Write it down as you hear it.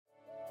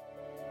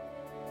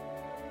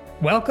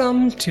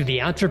Welcome to the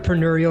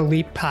Entrepreneurial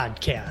Leap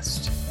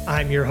podcast.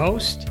 I'm your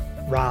host,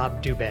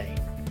 Rob Dubay.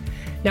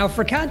 Now,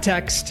 for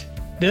context,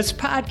 this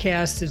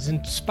podcast is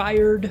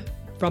inspired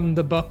from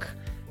the book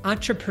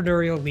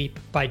Entrepreneurial Leap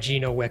by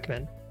Gino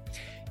Wickman.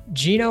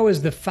 Gino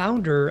is the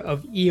founder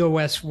of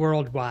EOS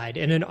Worldwide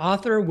and an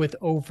author with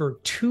over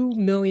 2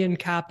 million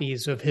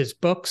copies of his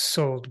books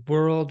sold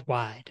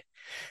worldwide.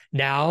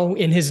 Now,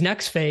 in his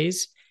next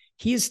phase,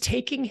 he is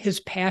taking his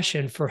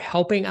passion for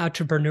helping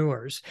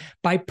entrepreneurs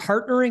by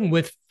partnering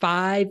with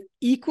 5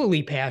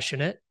 equally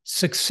passionate,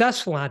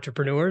 successful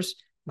entrepreneurs,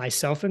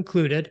 myself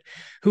included,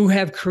 who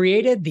have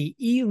created the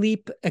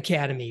eLeap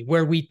Academy,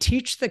 where we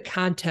teach the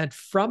content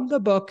from the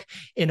book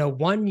in a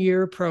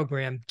 1-year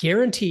program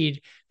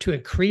guaranteed to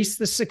increase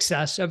the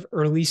success of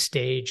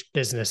early-stage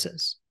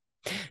businesses.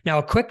 Now,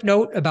 a quick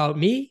note about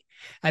me.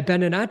 I've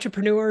been an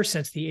entrepreneur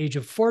since the age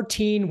of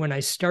 14 when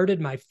I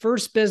started my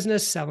first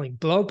business selling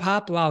blow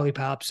pop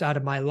lollipops out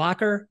of my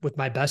locker with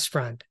my best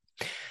friend.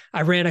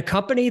 I ran a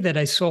company that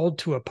I sold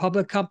to a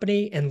public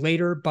company and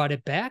later bought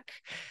it back.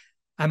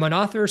 I'm an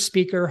author,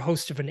 speaker,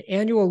 host of an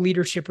annual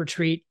leadership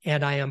retreat,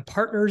 and I am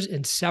partners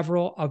in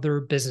several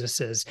other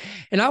businesses.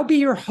 And I'll be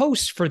your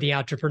host for the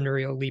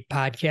Entrepreneurial Leap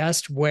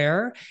podcast,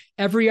 where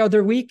every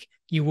other week,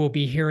 you will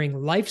be hearing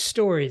life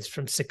stories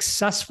from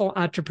successful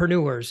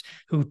entrepreneurs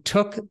who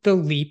took the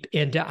leap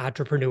into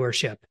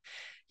entrepreneurship.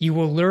 You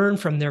will learn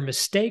from their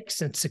mistakes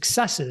and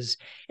successes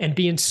and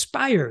be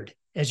inspired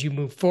as you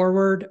move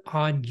forward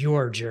on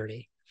your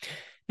journey.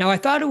 Now, I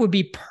thought it would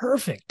be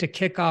perfect to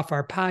kick off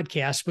our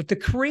podcast with the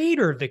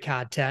creator of the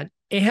content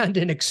and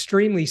an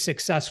extremely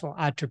successful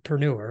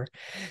entrepreneur.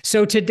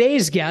 So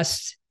today's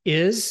guest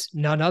is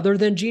none other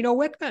than Gino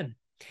Wickman.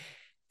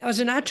 As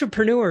an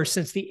entrepreneur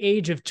since the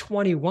age of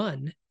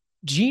 21,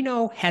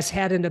 Gino has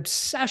had an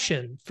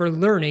obsession for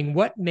learning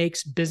what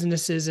makes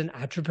businesses and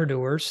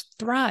entrepreneurs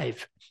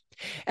thrive.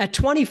 At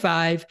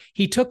 25,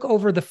 he took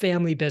over the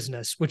family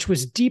business, which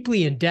was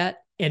deeply in debt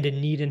and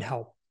in need and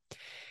help.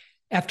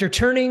 After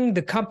turning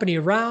the company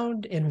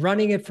around and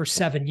running it for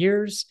 7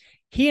 years,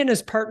 he and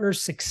his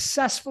partners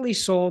successfully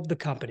sold the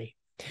company.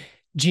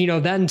 Gino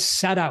then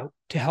set out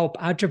to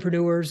help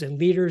entrepreneurs and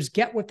leaders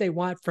get what they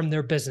want from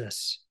their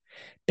business.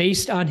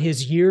 Based on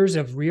his years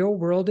of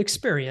real-world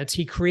experience,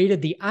 he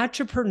created the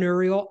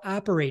Entrepreneurial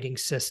Operating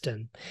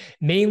System,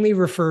 mainly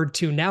referred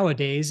to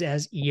nowadays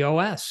as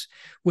EOS,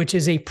 which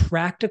is a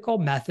practical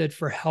method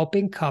for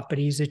helping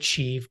companies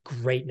achieve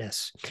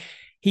greatness.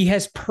 He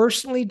has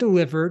personally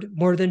delivered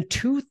more than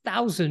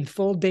 2,000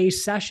 full-day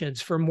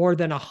sessions for more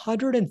than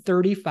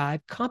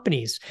 135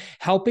 companies,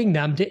 helping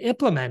them to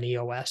implement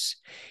EOS.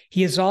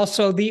 He is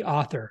also the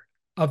author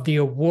of the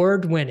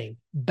award-winning,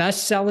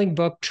 best-selling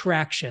book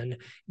Traction,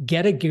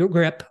 Get a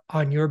Grip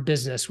on Your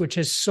Business, which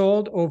has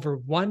sold over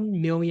 1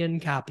 million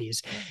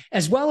copies,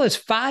 as well as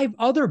 5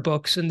 other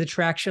books in the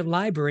Traction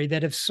library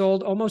that have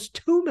sold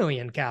almost 2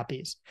 million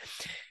copies.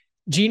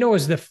 Gino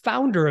is the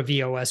founder of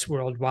EOS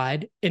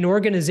Worldwide, an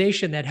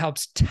organization that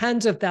helps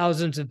tens of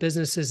thousands of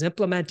businesses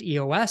implement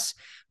EOS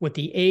with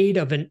the aid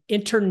of an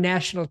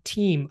international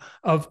team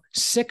of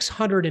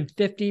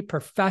 650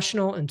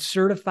 professional and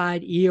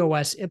certified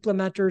EOS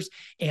implementers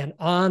and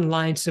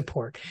online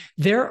support.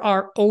 There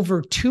are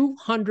over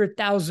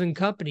 200,000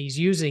 companies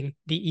using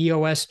the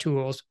EOS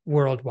tools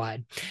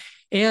worldwide.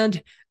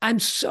 And I'm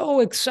so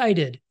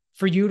excited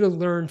for you to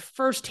learn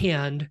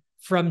firsthand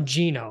from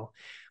Gino.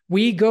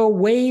 We go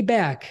way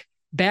back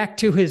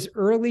to his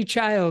early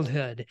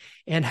childhood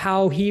and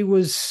how he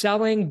was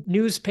selling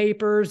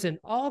newspapers and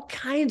all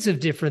kinds of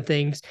different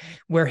things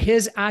where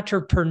his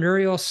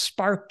entrepreneurial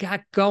spark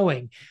got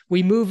going.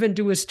 We move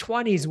into his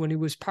 20s when he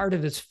was part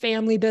of his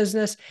family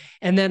business,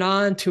 and then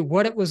on to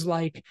what it was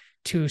like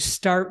to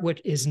start what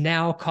is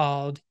now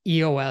called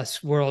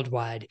EOS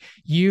Worldwide.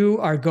 You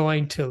are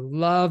going to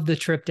love the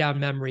trip down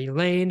memory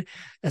lane,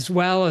 as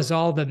well as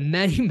all the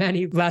many,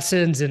 many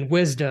lessons and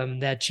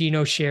wisdom that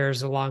Gino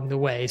shares along the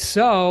way.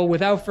 So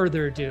without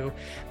further ado,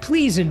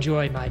 please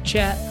enjoy my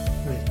chat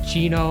with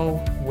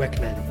Gino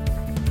Wickman.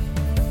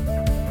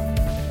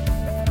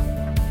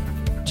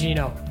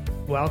 Gino,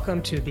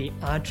 welcome to the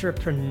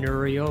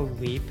Entrepreneurial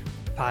Leap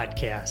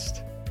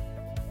podcast.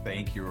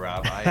 Thank you,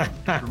 Rob. I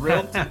am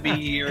thrilled to be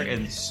here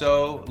and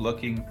so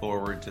looking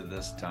forward to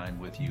this time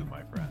with you,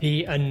 my friend.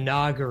 The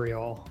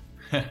inaugural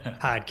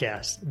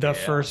podcast, the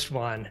first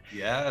one.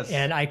 Yes.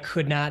 And I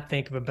could not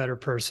think of a better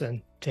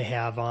person to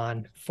have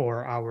on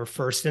for our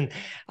first. And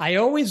I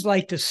always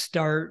like to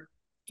start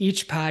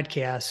each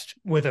podcast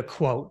with a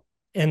quote,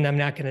 and I'm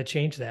not going to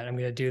change that. I'm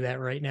going to do that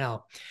right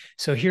now.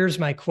 So here's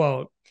my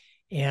quote.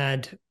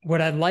 And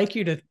what I'd like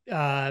you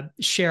to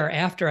share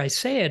after I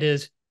say it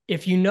is,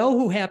 if you know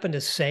who happened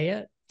to say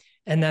it,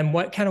 and then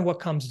what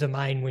comes to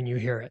mind when you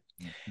hear it.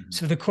 Mm-hmm.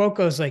 So the quote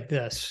goes like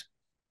this: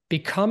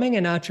 becoming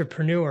an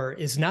entrepreneur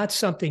is not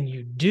something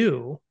you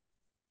do,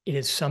 it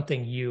is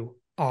something you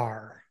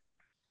are.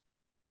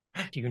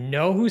 Do you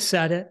know who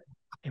said it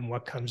and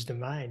what comes to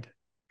mind?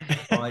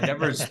 Well, I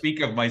never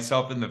speak of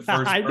myself in the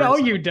first I person. know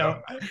you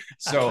don't.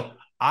 So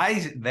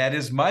that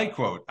is my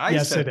quote. I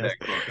yes, said it that is.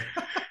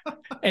 quote.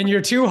 And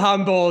you're too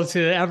humble to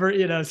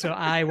ever, so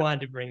I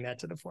wanted to bring that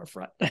to the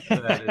forefront.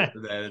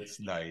 That is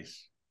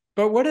nice.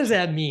 But what does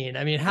that mean?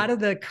 I mean, how did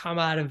that come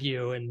out of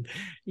you? And,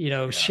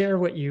 Yeah. share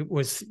what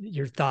was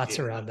your thoughts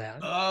Yeah. around that.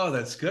 Oh,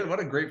 that's good.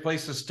 What a great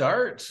place to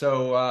start.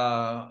 So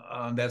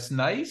that's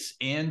nice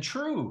and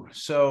true.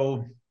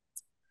 So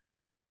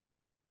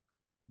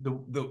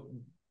the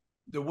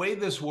the way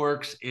this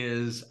works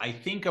is I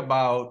think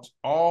about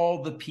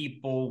all the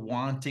people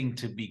wanting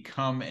to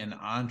become an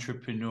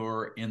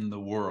entrepreneur in the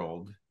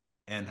world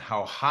and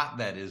how hot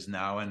that is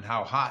now and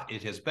how hot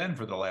it has been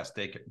for the last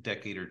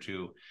decade or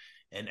two.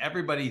 And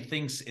everybody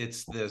thinks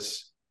it's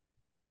this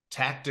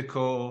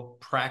tactical,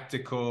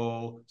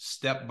 practical,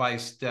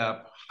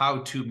 step-by-step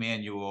how-to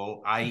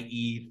manual,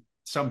 i.e.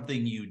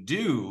 something you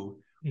do,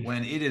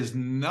 when it is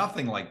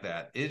nothing like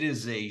that. It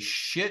is a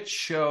shit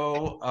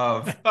show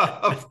of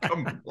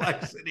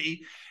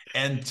complexity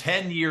and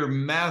 10-year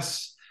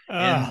mess.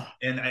 And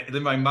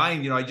in my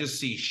mind, I just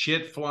see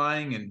shit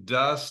flying and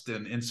dust.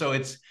 And so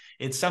it's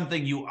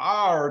something you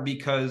are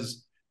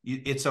because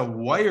it's a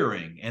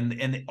wiring,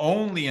 and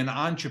only an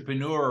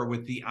entrepreneur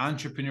with the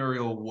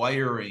entrepreneurial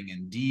wiring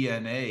and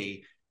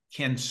DNA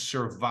can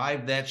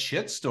survive that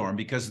shitstorm,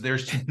 because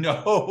there's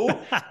no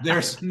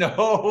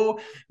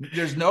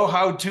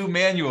how-to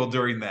manual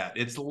during that.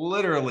 It's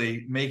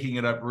literally making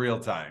it up real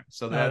time.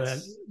 So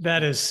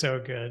that is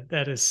so good.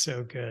 That is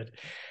so good.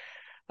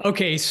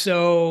 Okay,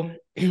 so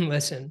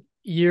listen,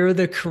 you're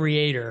the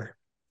creator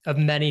of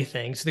many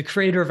things, the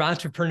creator of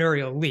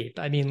Entrepreneurial Leap.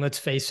 I mean, let's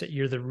face it,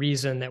 you're the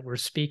reason that we're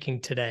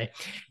speaking today.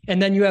 And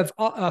then you have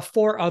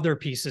 4 other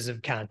pieces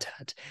of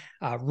content: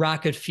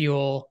 Rocket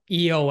Fuel,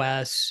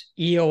 EOS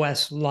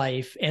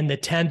Life, and the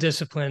 10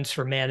 disciplines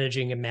for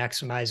managing and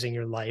maximizing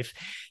your life.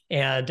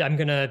 And I'm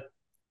going to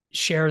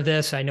share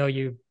this. I know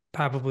you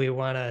probably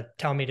want to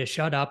tell me to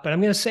shut up, but I'm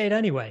going to say it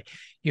anyway.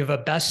 You have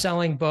a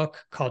best-selling book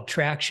called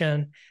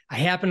Traction. I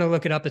happen to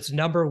look it up. It's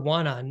 #1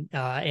 on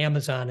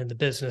Amazon in the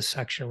business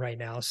section right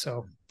now.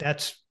 So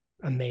that's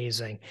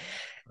amazing.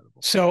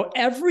 So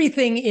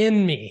everything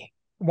in me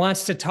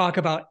wants to talk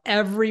about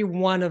every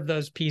one of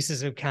those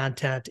pieces of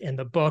content in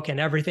the book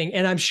and everything.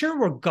 And I'm sure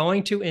we're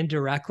going to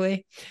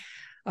indirectly.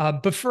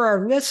 But for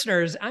our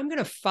listeners, I'm going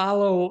to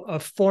follow a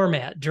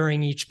format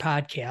during each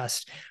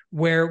podcast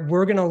where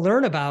we're going to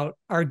learn about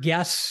our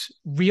guest's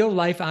real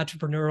life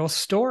entrepreneurial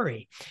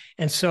story.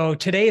 And so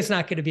today is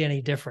not going to be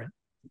any different.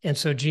 And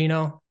so,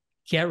 Gino,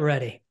 get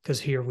ready, because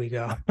here we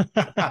go.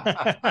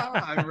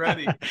 I'm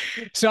ready.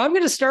 So I'm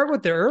going to start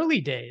with the early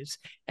days.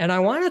 And I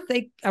want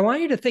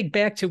you to think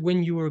back to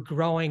when you were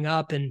growing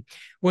up. And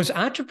was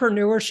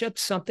entrepreneurship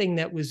something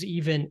that was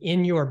even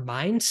in your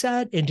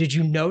mindset? And did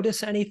you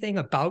notice anything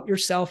about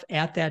yourself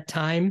at that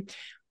time?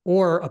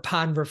 Or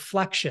upon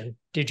reflection,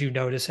 did you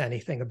notice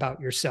anything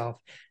about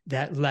yourself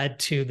that led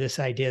to this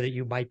idea that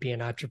you might be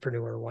an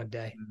entrepreneur one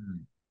day?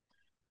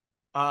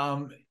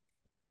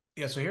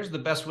 Yeah, so here's the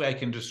best way I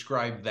can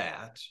describe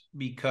that,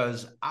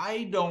 because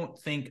I don't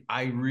think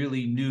I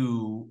really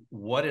knew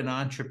what an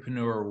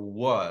entrepreneur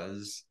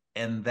was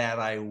and that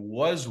I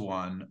was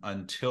one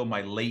until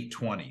my late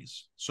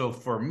 20s. So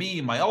for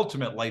me, my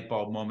ultimate light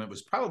bulb moment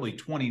was probably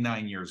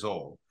 29 years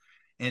old.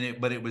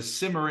 But it was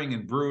simmering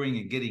and brewing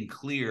and getting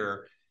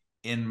clear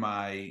in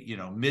my,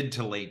 mid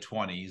to late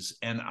 20s.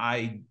 And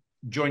I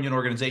joined an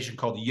organization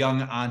called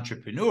Young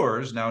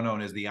Entrepreneurs, now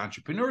known as the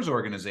Entrepreneurs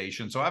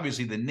Organization. So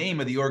obviously the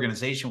name of the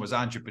organization was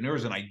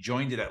Entrepreneurs, and I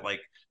joined it at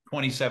like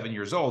 27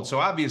 years old. So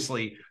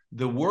obviously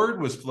the word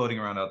was floating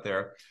around out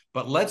there.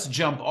 But let's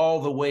jump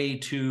all the way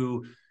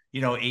to,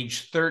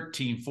 age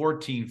 13,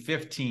 14,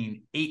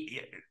 15,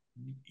 8,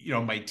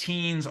 my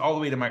teens, all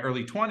the way to my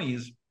early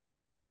 20s.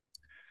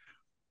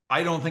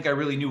 I don't think I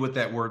really knew what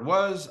that word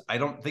was. I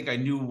don't think I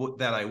knew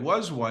that I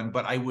was one,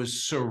 but I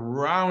was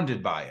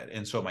surrounded by it.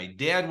 And so my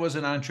dad was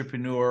an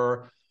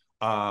entrepreneur.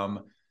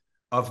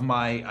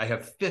 I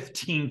have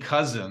 15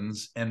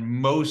 cousins, and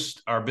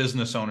most are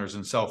business owners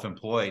and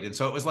self-employed. And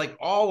so it was like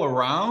all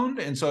around.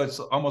 And so it's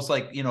almost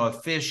like, a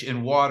fish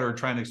in water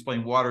trying to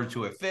explain water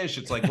to a fish.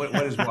 It's like, what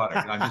is water?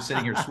 I'm just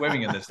sitting here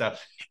swimming in this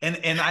stuff.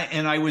 And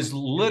I was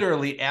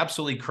literally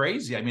absolutely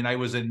crazy. I mean, I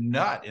was a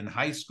nut in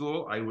high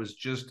school. I was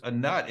just a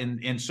nut.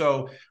 And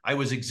so I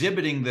was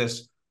exhibiting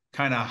this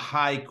kind of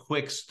high,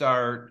 quick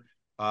start,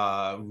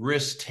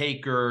 risk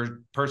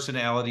taker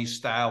personality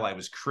style. I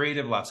was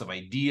creative, lots of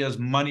ideas,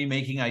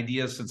 money-making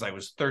ideas since I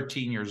was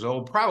 13 years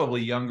old,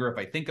 probably younger if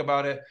I think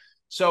about it.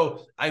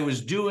 So I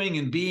was doing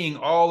and being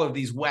all of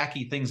these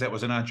wacky things that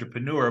was an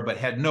entrepreneur, but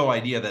had no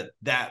idea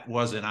that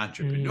was an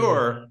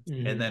entrepreneur.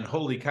 Mm-hmm. And then,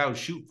 holy cow,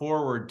 shoot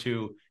forward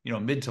to,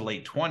 mid to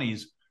late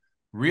 20s,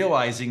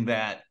 realizing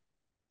that,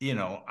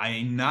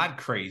 I'm not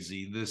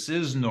crazy. This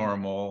is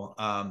normal.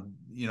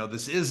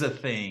 This is a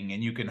thing,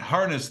 and you can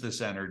harness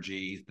this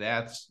energy.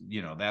 That's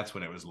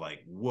when it was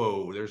like,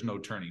 whoa, there's no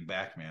turning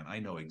back, man. I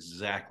know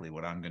exactly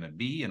what I'm going to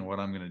be and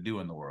what I'm going to do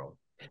in the world.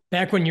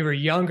 Back when you were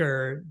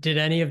younger, did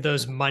any of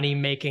those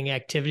money-making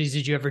activities,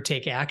 did you ever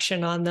take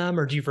action on them,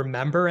 or do you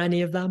remember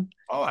any of them?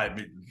 Oh,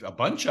 a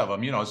bunch of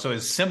them, so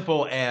as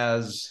simple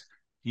as,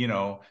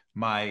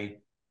 my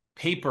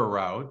paper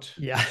route.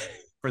 Yeah.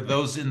 For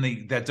those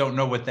that don't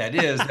know what that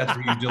is, that's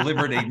where you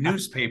delivered a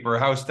newspaper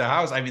house to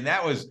house. I mean,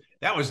 that was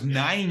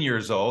 9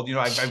 years old.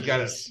 I've got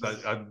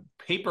a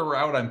paper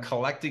route. I'm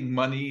collecting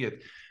money,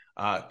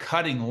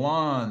 cutting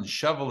lawns,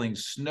 shoveling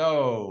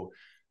snow,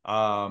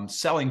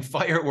 selling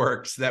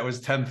fireworks. That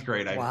was 10th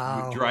grade.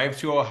 I would drive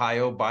to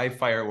Ohio, buy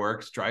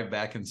fireworks, drive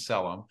back and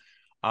sell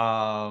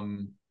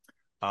them.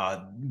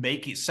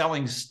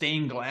 Selling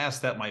stained glass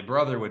that my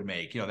brother would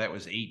make, that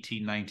was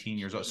 18, 19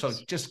 years old. So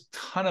just a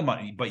ton of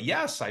money. But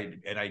yes, I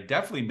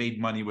definitely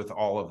made money with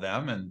all of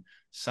them, and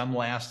some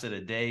lasted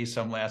a day,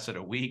 some lasted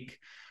a week.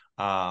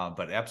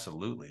 But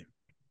absolutely.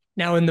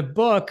 Now, in the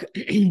book,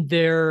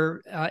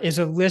 there is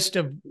a list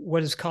of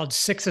what is called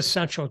 6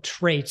 essential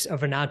traits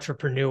of an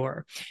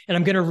entrepreneur. And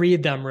I'm going to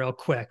read them real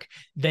quick.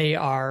 They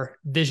are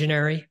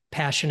visionary,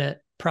 passionate,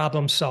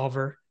 problem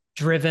solver,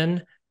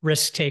 driven,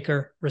 risk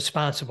taker,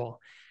 responsible.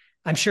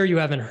 I'm sure you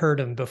haven't heard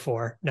them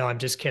before. No, I'm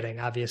just kidding.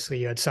 Obviously,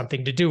 you had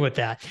something to do with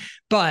that.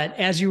 But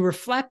as you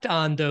reflect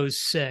on those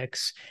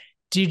 6,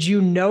 did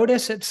you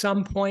notice at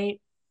some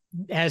point,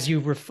 as you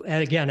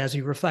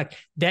reflect,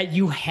 that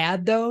you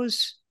had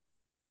those?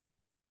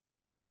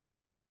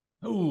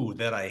 Oh,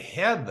 that I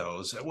had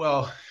those.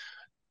 Well,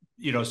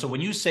 so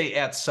when you say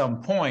at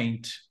some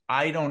point,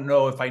 I don't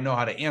know if I know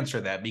how to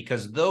answer that,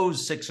 because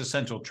those 6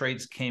 essential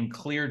traits came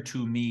clear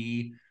to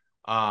me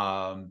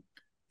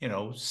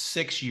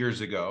 6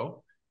 years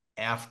ago,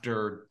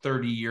 after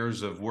 30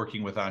 years of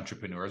working with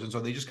entrepreneurs. And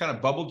so they just kind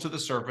of bubbled to the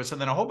surface, and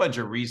then a whole bunch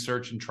of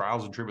research and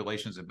trials and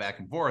tribulations and back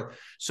and forth.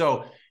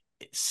 So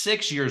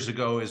 6 years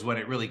ago is when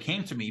it really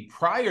came to me.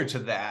 Prior to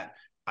that,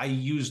 I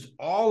used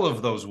all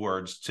of those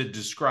words to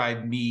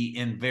describe me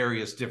in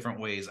various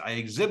different ways. I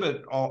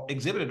exhibited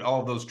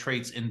all of those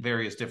traits in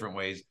various different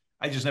ways.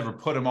 I just never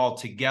put them all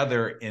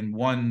together in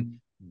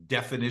one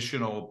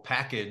definitional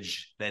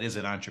package that is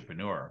an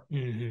entrepreneur.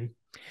 Mm-hmm.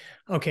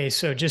 Okay,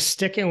 so just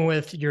sticking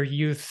with your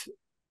youth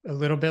a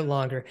little bit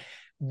longer,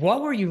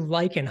 what were you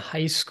like in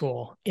high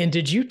school? And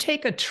did you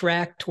take a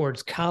track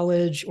towards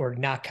college or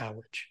not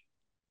college?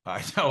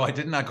 No, I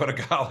did not go to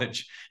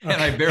college, and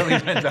I barely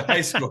went to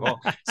high school.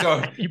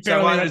 So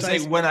I wanted to say,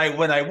 when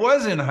I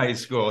was in high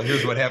school,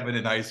 here's what happened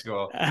in high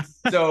school.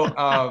 So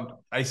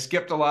I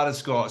skipped a lot of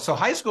school. So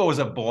high school was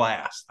a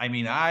blast. I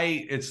mean,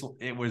 it's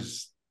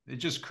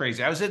just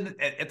crazy. I was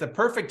at the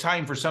perfect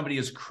time for somebody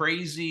as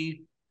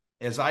crazy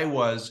as I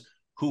was,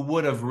 who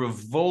would have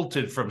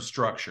revolted from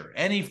structure,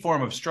 any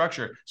form of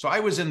structure. So I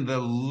was in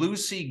the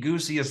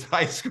loosey-gooseyest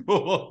high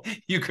school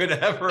you could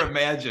ever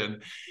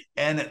imagine.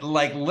 And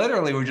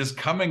literally would just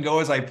come and go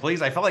as I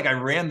pleased. I felt like I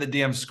ran the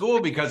damn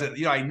school because,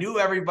 I knew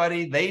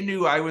everybody. They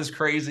knew I was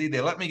crazy.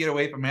 They let me get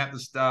away from half the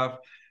stuff.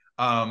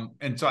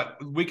 And so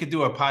we could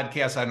do a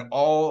podcast on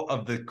all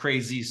of the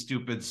crazy,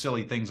 stupid,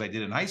 silly things I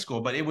did in high school,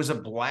 but it was a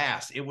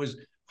blast.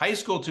 High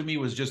school to me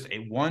was just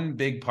one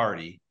big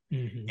party.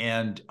 Mm-hmm.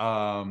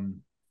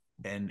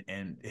 And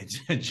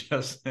it's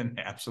just an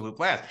absolute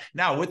blast.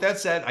 Now, with that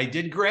said, I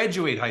did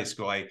graduate high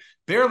school. I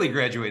barely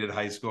graduated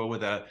high school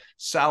with a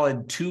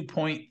solid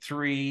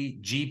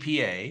 2.3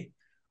 GPA.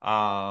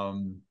 I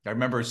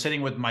remember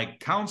sitting with my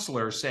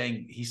counselor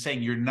saying,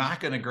 you're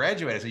not going to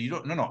graduate. I said,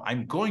 no,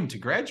 I'm going to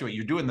graduate.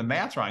 You're doing the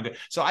math wrong.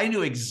 So I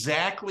knew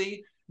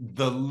exactly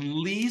the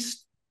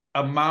least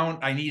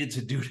amount I needed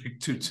to do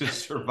to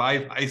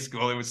survive high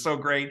school. It was so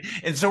great.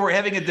 And so we're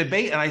having a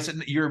debate, and I said,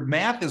 your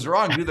math is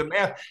wrong, do the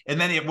math.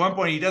 And then at one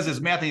point he does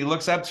his math and he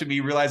looks up to me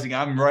realizing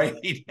I'm right. And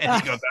he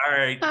goes, all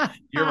right,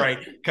 you're right.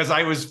 Because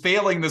I was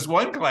failing this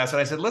one class. And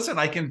I said, listen,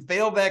 I can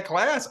fail that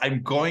class.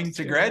 I'm going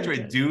to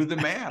graduate. Do the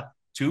math.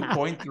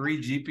 2.3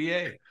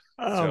 GPA.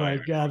 Oh my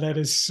God, that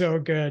is so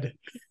good.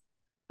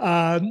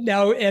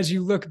 Now, as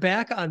you look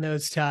back on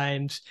those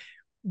times,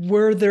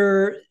 was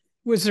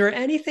there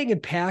anything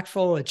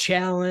impactful, a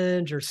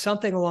challenge or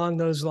something along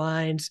those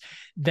lines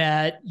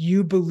that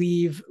you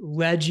believe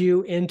led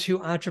you into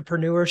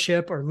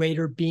entrepreneurship or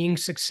later being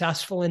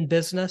successful in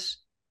business?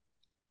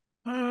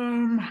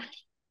 I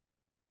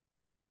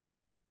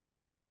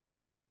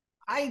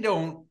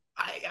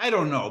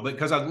don't know,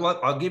 because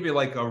I'll give you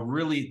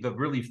the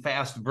really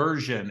fast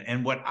version.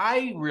 And what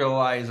I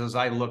realize as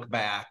I look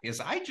back is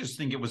I just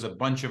think it was a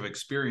bunch of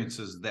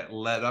experiences that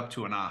led up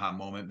to an aha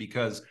moment,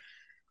 because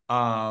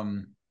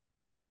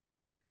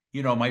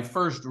my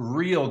first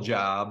real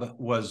job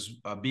was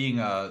being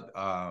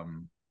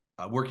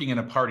working in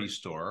a party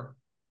store.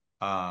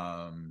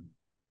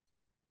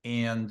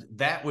 And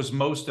that was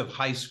most of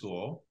high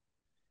school.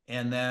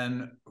 And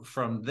then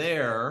from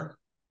there,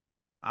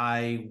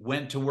 I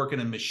went to work in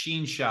a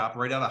machine shop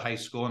right out of high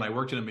school. And I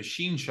worked in a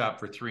machine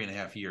shop for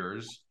 3.5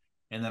 years.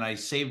 And then I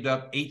saved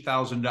up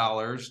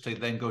 $8,000 to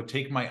then go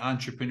take my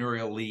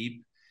entrepreneurial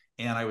leap.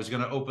 And I was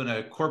going to open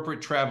a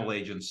corporate travel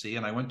agency.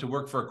 And I went to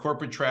work for a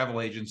corporate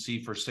travel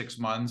agency for 6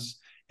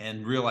 months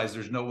and realized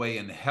there's no way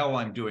in hell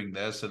I'm doing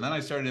this. And then I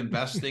started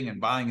investing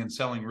and buying and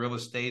selling real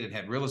estate, and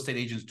had real estate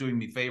agents doing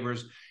me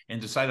favors, and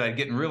decided I'd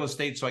get in real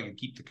estate so I could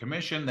keep the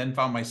commission. Then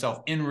found myself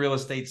in real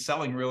estate,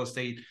 selling real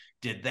estate,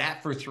 did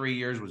that for 3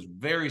 years, was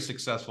very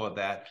successful at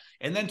that,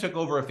 and then took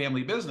over a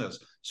family business.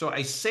 So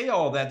I say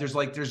all that,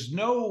 there's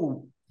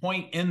no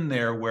point in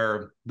there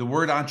where the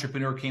word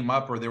entrepreneur came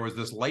up or there was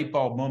this light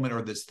bulb moment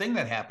or this thing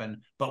that happened.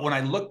 But when I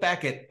look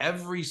back at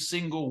every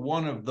single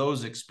one of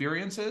those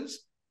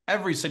experiences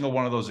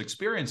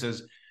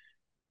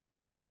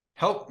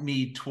helped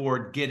me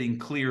toward getting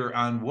clear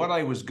on what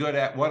I was good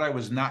at, what I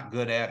was not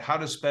good at, how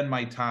to spend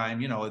my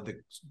time,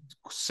 the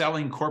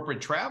selling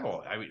corporate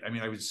travel. I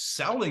mean, I was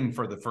selling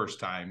for the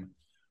first time.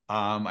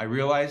 I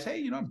realized,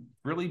 hey, I'm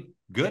really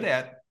good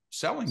at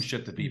selling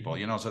shit to people,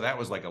 so that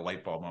was like a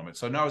light bulb moment.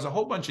 So now it was a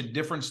whole bunch of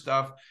different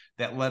stuff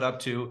that led up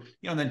to,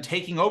 and then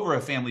taking over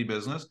a family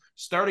business,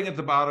 starting at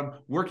the bottom,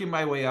 working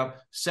my way up,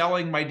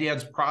 selling my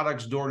dad's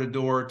products door to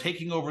door,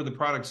 taking over the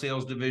product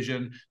sales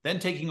division, then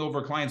taking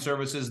over client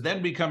services,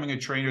 then becoming a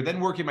trainer, then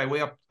working my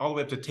way up all the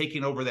way up to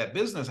taking over that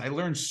business. I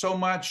learned so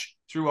much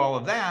through all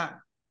of that.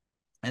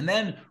 And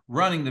then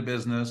running the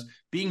business,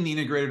 being the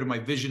integrator to my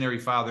visionary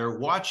father,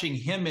 watching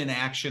him in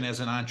action as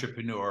an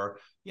entrepreneur,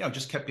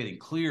 just kept getting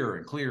clearer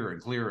and clearer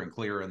and clearer and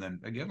clearer. And then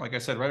again, like I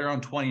said, right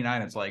around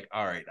 29, it's like,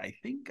 all right, I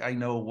think I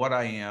know what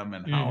I am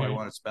and how I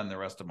want to spend the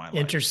rest of my life.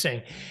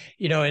 Interesting.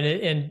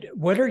 And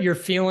what are your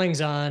feelings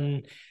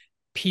on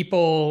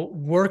people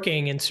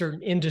working in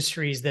certain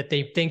industries that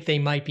they think they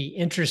might be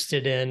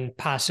interested in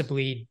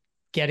possibly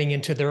getting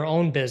into their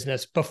own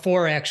business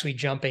before actually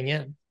jumping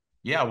in?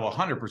 Yeah, well,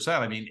 100%.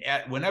 I mean,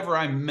 whenever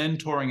I'm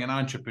mentoring an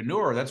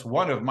entrepreneur, that's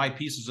one of my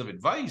pieces of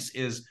advice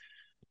is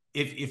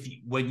if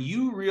when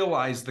you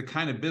realize the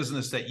kind of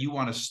business that you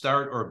want to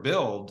start or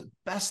build,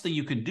 best thing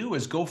you can do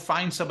is go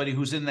find somebody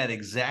who's in that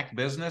exact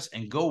business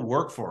and go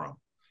work for them.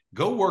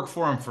 Go work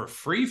for them for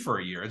free for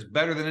a year. It's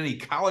better than any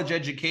college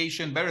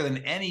education, better than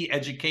any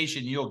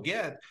education you'll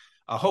get.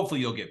 Hopefully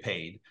you'll get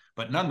paid,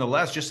 but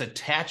nonetheless, just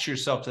attach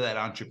yourself to that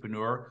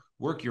entrepreneur,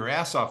 work your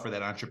ass off for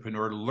that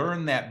entrepreneur,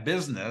 learn that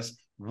business,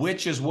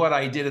 which is what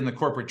I did in the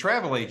corporate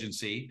travel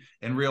agency,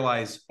 and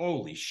realize,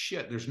 holy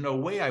shit, there's no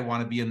way I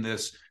want to be in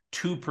this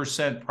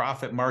 2%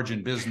 profit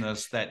margin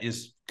business that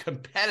is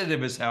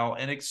competitive as hell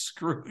and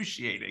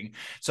excruciating.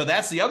 So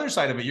that's the other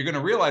side of it. You're going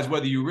to realize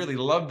whether you really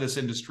love this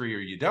industry or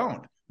you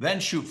don't. Then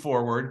shoot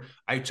forward.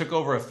 I took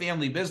over a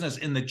family business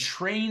in the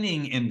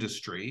training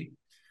industry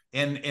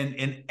and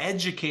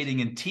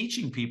educating and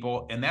teaching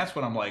people. And that's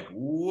when I'm like,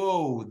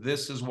 whoa,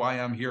 this is why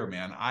I'm here,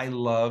 man. I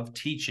love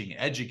teaching,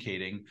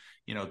 educating,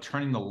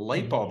 turning the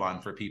light bulb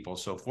on for people.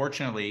 So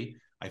fortunately,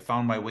 I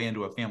found my way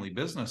into a family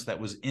business that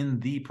was in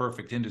the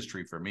perfect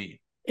industry for me.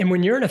 And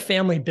when you're in a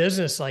family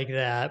business like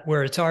that,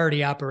 where it's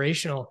already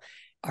operational,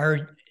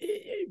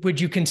 would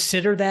you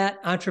consider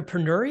that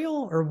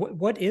entrepreneurial, or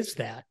what is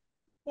that?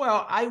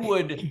 Well,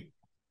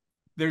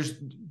 there's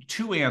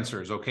two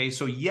answers. Okay.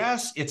 So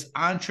yes, it's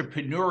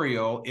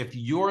entrepreneurial if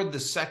you're the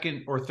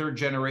second or third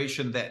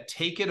generation that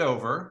take it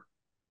over,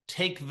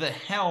 take the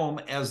helm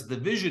as the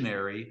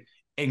visionary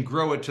and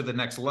grow it to the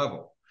next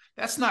level.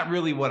 That's not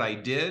really what I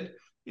did.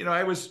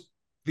 I was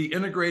the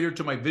integrator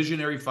to my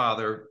visionary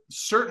father.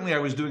 Certainly I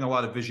was doing a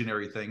lot of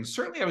visionary things.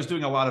 Certainly I was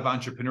doing a lot of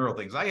entrepreneurial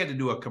things. I had to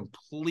do a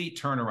complete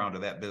turnaround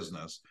of that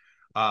business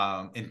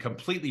and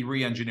completely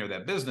re-engineer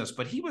that business,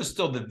 but he was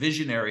still the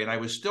visionary and I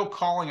was still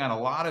calling on a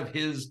lot of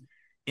his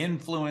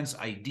influence,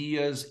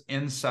 ideas,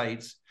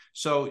 insights.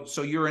 So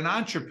you're an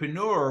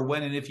entrepreneur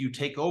when and if you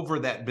take over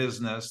that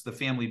business, the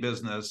family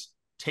business,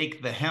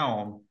 take the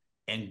helm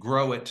and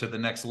grow it to the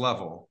next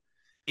level.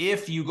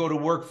 If you go to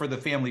work for the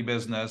family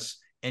business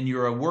and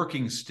you're a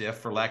working stiff,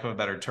 for lack of a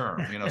better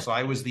term, so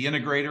I was the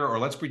integrator, or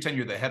let's pretend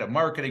you're the head of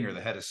marketing or the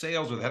head of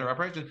sales or the head of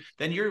operations,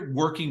 then you're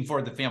working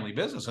for the family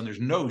business. And there's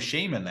no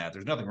shame in that.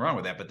 There's nothing wrong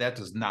with that, but that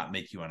does not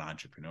make you an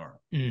entrepreneur.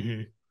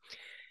 Mm-hmm.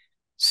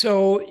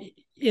 So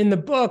in the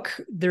book,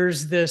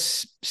 there's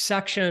this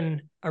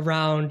section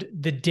around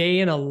the day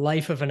in a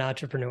life of an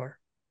entrepreneur.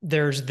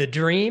 There's the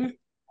dream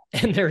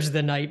and there's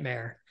the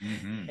nightmare.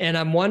 Mm-hmm. And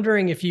I'm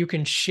wondering if you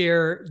can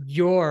share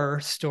your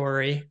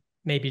story,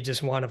 maybe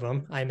just one of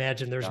them. I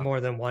imagine there's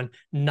more than one,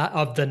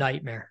 of the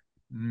nightmare.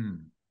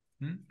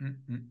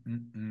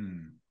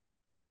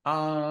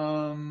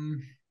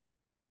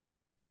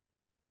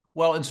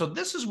 Well, and so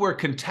this is where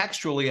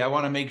contextually I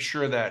want to make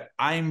sure that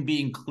I'm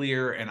being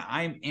clear and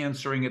I'm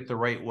answering it the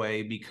right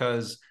way,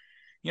 because,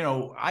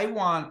 I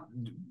want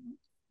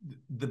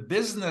the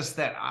business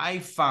that I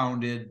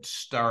founded,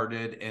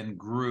 started, and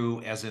grew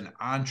as an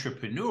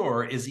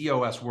entrepreneur is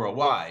EOS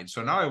Worldwide.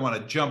 So now I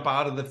want to jump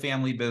out of the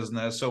family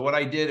business. So what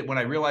I did when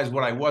I realized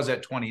what I was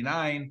at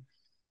 29,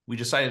 we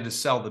decided to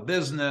sell the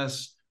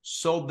business,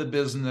 sold the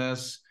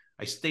business.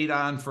 I stayed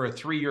on for a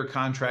 3-year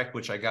contract,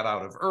 which I got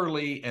out of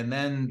early, and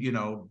then,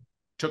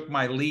 took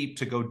my leap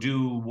to go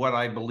do what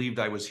I believed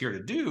I was here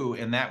to do.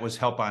 And that was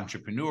help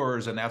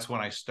entrepreneurs. And that's when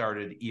I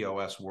started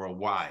EOS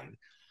Worldwide.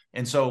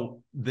 And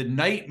so the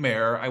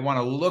nightmare, I want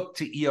to look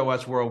to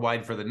EOS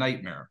Worldwide for the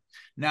nightmare.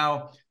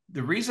 Now,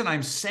 the reason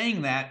I'm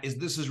saying that is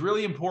this is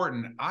really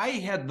important. I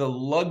had the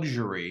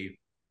luxury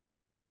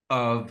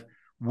of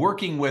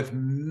working with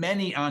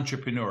many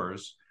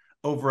entrepreneurs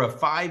over a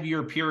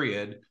 5-year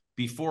period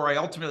before I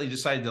ultimately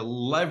decided to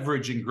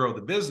leverage and grow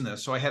the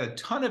business. So I had a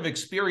ton of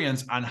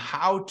experience on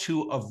how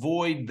to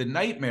avoid the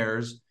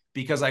nightmares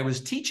because I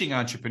was teaching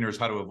entrepreneurs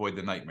how to avoid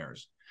the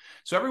nightmares.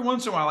 So every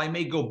once in a while, I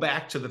may go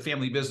back to the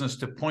family business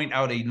to point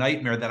out a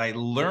nightmare that I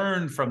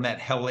learned from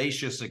that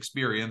hellacious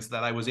experience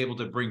that I was able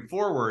to bring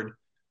forward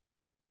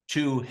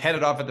to head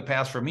it off at the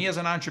pass for me as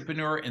an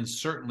entrepreneur and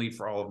certainly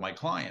for all of my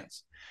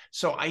clients.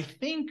 So I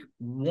think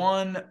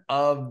one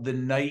of the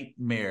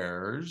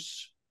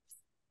nightmares,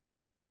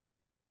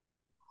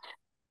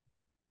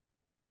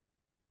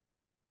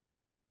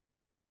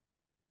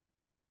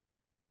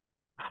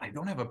 I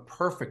don't have a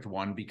perfect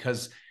one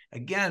because,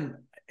 again,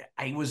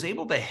 I was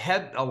able to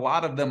head a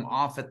lot of them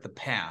off at the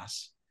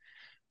pass.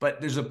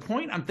 But there's a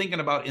point I'm thinking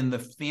about in the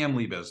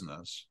family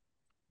business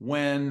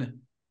when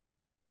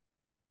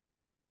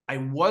I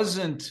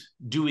wasn't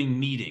doing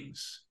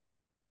meetings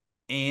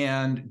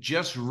and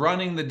just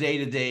running the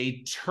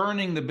day-to-day,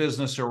 turning the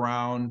business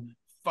around,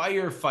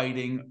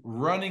 firefighting,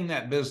 running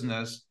that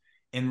business,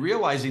 and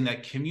realizing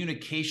that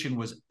communication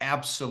was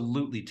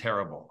absolutely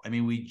terrible. I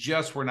mean, we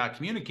just were not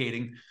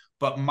communicating,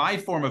 but my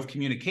form of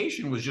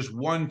communication was just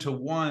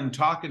one-to-one,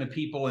 talking to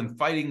people and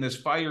fighting this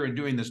fire and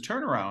doing this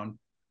turnaround.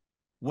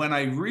 When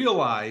I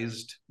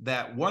realized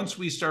that once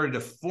we started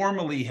to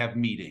formally have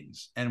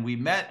meetings and we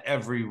met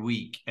every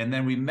week and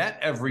then we met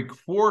every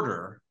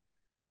quarter,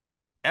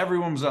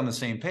 everyone was on the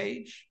same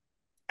page.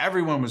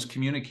 Everyone was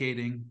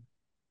communicating.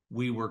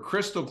 We were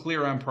crystal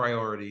clear on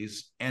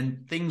priorities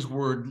and things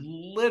were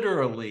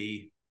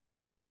literally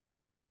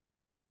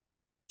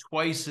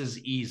twice as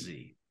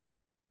easy,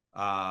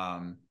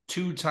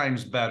 2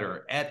 times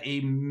better at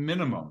a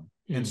minimum.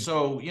 And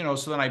so,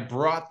 so then I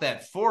brought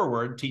that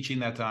forward, teaching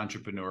that to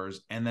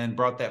entrepreneurs, and then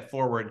brought that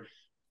forward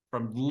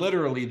from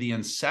literally the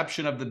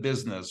inception of the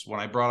business. When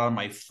I brought on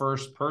my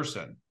first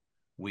person,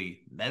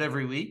 we met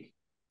every week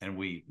and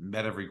we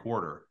met every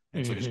quarter.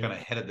 And so just kind of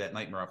headed that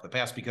nightmare off the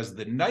pass, because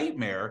the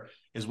nightmare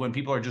is when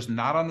people are just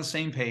not on the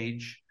same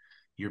page.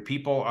 Your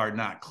people are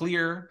not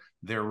clear.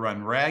 They're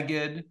run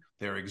ragged.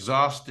 They're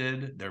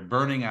exhausted. They're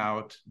burning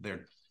out.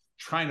 They're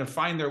trying to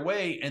find their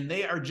way, and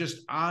they are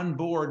just on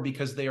board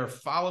because they are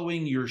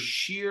following your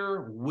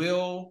sheer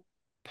will,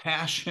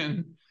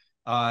 passion,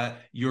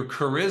 your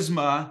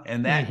charisma,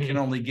 and that can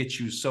only get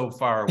you so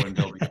far when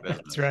building a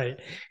business. That's right.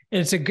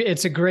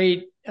 It's a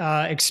great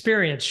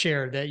experience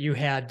share that you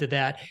had to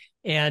that.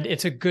 And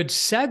it's a good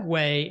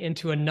segue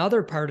into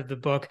another part of the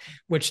book,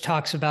 which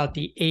talks about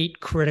the 8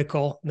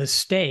 critical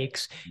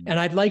mistakes. And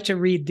I'd like to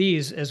read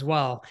these as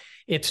well.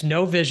 It's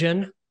no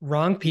vision,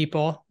 wrong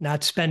people,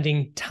 not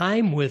spending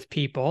time with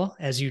people,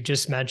 as you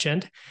just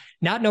mentioned,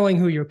 not knowing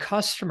who your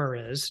customer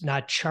is,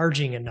 not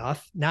charging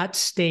enough, not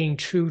staying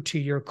true to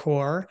your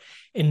core,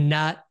 and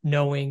not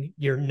knowing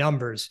your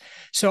numbers.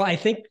 So I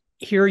think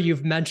here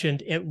you've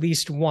mentioned at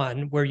least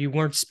one where you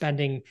weren't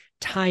spending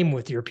time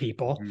with your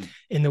people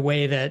in the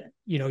way that,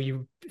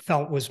 you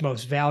felt was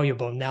most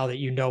valuable now that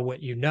you know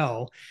what you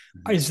know.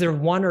 Is there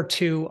 1 or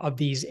 2 of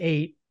these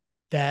 8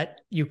 that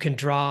you can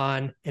draw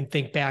on and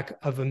think back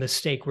of a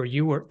mistake where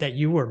you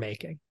were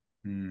making?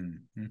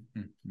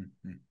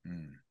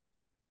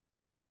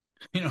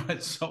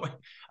 It's so,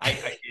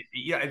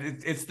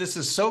 this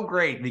is so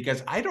great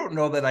because I don't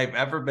know that I've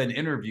ever been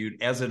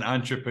interviewed as an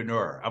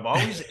entrepreneur. I've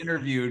always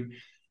interviewed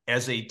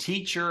as a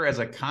teacher, as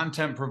a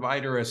content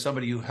provider, as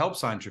somebody who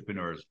helps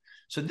entrepreneurs.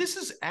 So this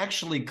is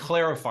actually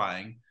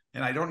clarifying.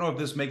 And I don't know if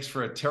this makes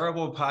for a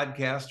terrible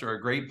podcast or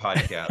a great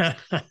podcast,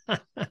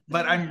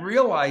 but I'm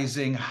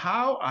realizing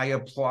how I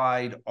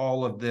applied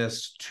all of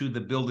this to the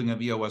building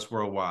of EOS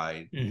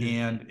Worldwide.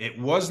 And it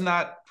was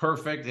not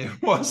perfect.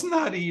 It was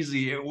not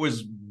easy. It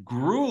was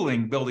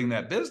grueling building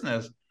that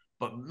business,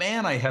 but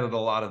man, I headed a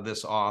lot of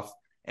this off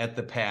at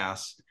the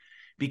pass.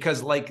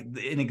 Because like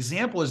an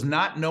example is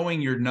not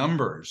knowing your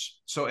numbers.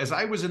 So as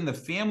I was in the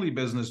family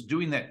business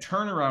doing that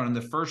turnaround in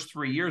the first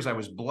 3 years, I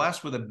was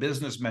blessed with a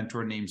business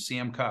mentor named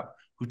Sam Cupp,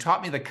 who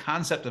taught me the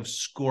concept of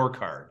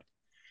scorecard.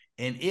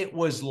 And it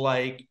was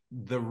like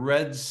the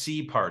Red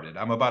Sea parted.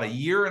 I'm about 1.5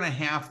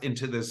 years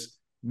into this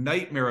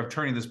nightmare of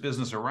turning this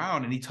business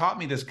around. And he taught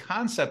me this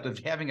concept of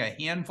having a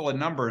handful of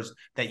numbers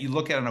that you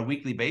look at on a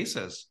weekly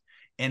basis.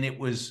 And it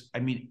was,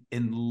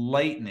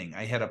 enlightening.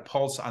 I had a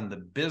pulse on the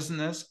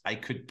business. I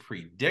could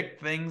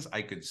predict things.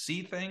 I could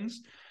see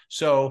things.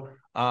 So,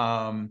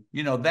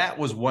 that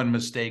was one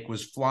mistake,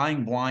 was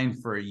flying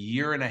blind for 1.5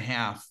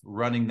 years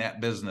running that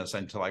business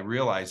until I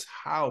realized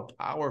how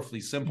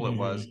powerfully simple it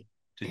was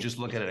to just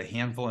look at a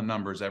handful of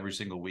numbers every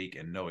single week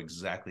and know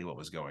exactly what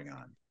was going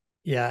on.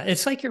 Yeah,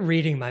 it's like you're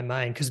reading my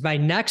mind, because my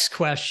next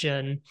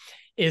question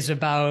is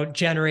about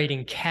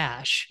generating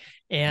cash.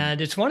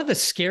 And it's one of the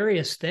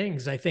scariest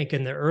things, I think,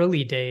 in the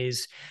early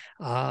days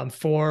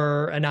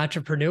for an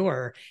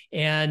entrepreneur.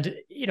 And,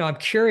 I'm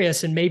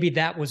curious, and maybe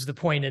that was the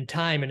point in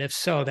time. And if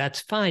so,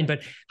 that's fine.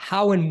 But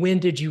how and when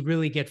did you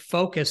really get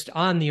focused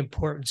on the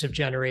importance of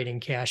generating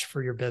cash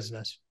for your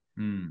business?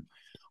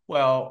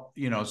 Well,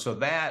 so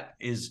that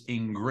is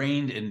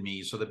ingrained in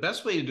me. So the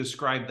best way to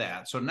describe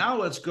that. So now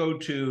let's go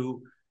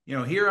to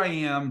here I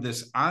am,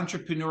 this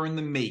entrepreneur in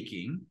the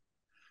making.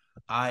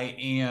 I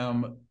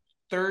am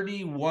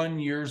 31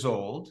 years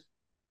old.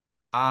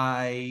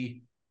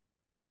 I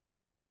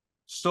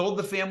sold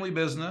the family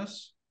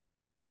business.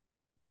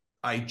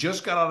 I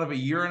just got out of a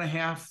 1.5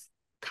 year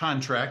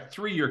contract,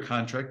 3-year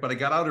contract, but I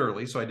got out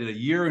early. So I did 1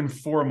 year and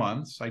 4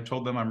 months. I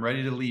told them I'm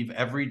ready to leave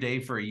every day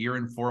for 1 year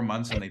and 4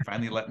 months, and they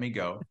finally let me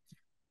go.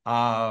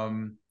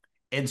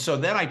 And so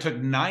then I took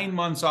 9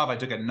 months off. I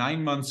took a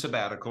 9-month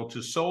sabbatical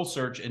to soul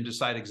search and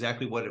decide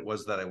exactly what it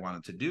was that I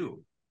wanted to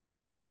do.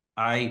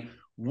 I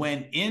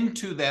went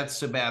into that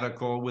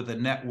sabbatical with a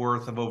net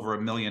worth of over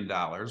 $1 million.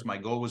 My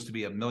goal was to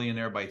be a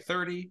millionaire by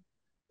 30.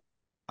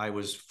 I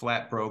was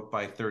flat broke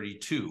by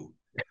 32.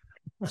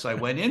 So I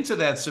went into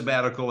that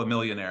sabbatical a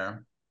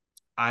millionaire.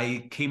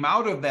 I came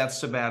out of that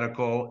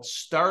sabbatical,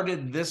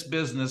 started this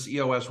business,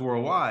 EOS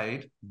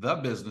Worldwide, the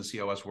business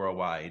EOS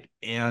Worldwide,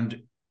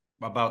 and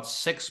about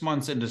 6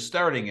 months into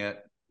starting it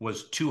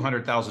was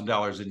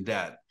 $200,000 in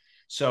debt.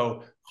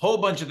 So a whole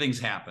bunch of things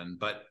happened.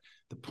 But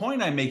the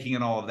point I'm making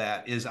in all of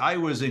that is I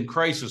was in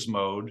crisis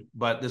mode,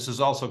 but this is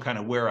also kind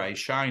of where I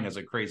shine as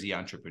a crazy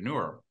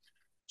entrepreneur.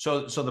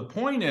 So the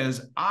point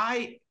is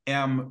I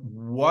am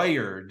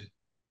wired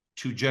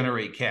to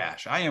generate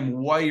cash. I am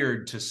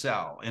wired to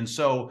sell. And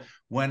so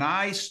when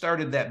I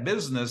started that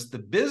business, the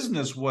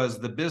business was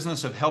the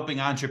business of helping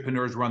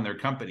entrepreneurs run their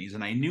companies.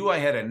 And I knew I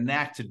had a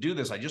knack to do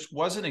this. I just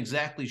wasn't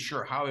exactly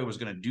sure how I was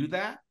going to do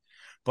that.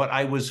 But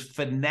I was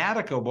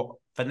fanatical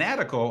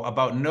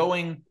about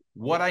knowing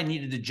what I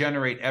needed to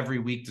generate every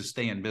week to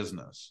stay in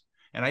business.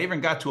 And I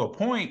even got to a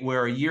point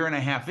where 1.5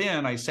 years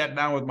in, I sat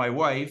down with my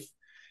wife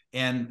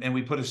and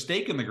we put a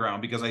stake in the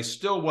ground because I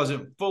still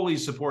wasn't fully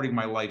supporting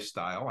my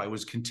lifestyle. I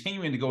was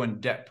continuing to go in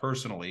debt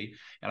personally.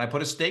 And I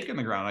put a stake in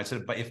the ground. I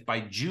said, if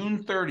by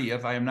June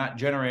 30th, I am not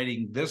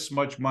generating this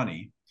much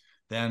money,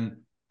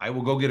 then I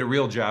will go get a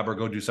real job or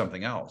go do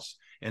something else.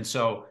 And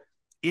so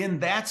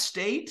in that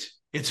state,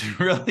 it's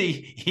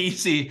really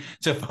easy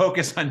to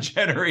focus on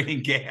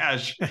generating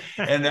cash.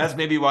 And that's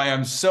maybe why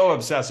I'm so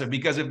obsessive,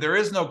 because if there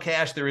is no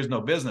cash, there is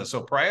no business. So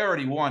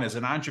priority one as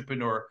an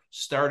entrepreneur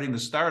starting the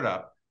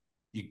startup,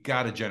 you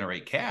got to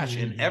generate cash.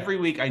 Mm-hmm. And every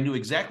week I knew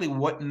exactly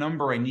what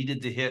number I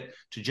needed to hit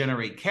to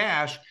generate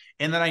cash.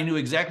 And then I knew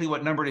exactly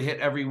what number to hit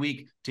every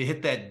week to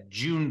hit that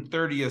June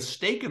 30th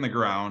stake in the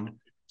ground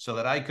so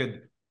that I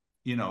could,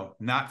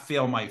 not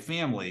fail my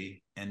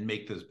family and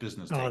make this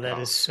business take off. Oh, that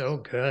is so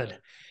good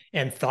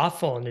and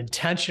thoughtful and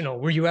intentional.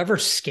 Were you ever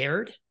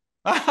scared?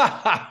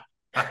 I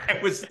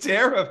was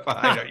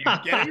terrified. Are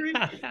you kidding me?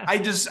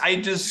 I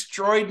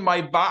destroyed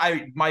my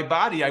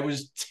body. I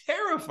was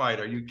terrified.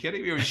 Are you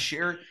kidding me? It was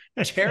sheer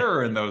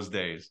terror in those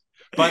days.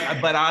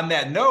 But on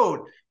that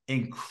note,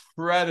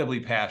 incredibly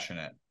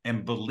passionate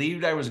and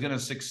believed I was going to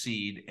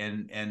succeed.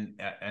 And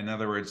in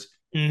other words,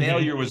 mm-hmm.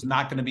 failure was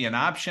not going to be an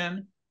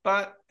option.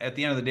 But at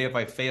the end of the day, if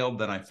I failed,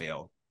 then I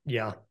failed.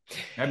 Yeah.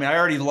 I mean, I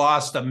already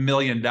lost $1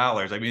 million.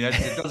 I mean,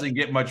 it doesn't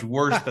get much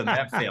worse than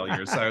that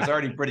failure. So I was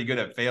already pretty good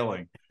at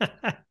failing.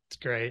 That's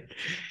great.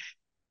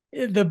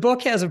 The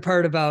book has a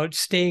part about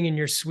staying in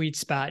your sweet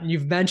spot. And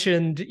you've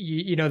mentioned,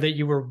 that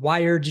you were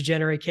wired to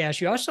generate cash.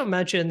 You also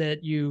mentioned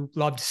that you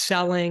loved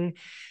selling.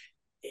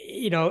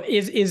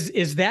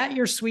 Is that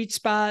your sweet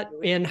spot?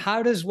 And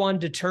how does one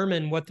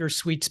determine what their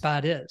sweet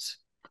spot is?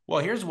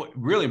 Well, here's what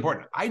really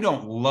important. I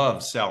don't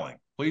love selling.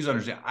 Please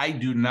understand. I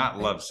do not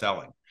love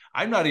selling.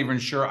 I'm not even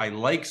sure I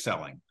like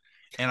selling.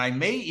 And I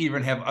may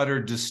even have utter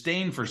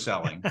disdain for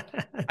selling.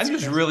 I'm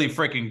just really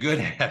freaking good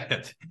at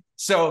it.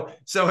 So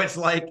it's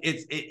like,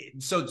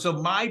 so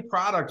my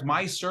product,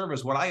 my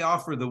service, what I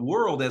offer the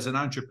world as an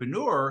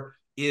entrepreneur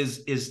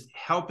is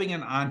helping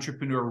an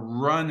entrepreneur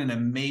run an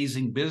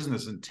amazing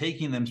business and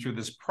taking them through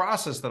this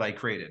process that I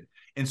created.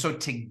 And so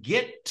to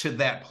get to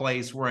that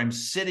place where I'm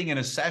sitting in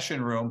a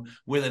session room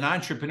with an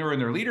entrepreneur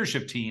and their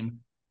leadership team,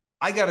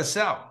 I got to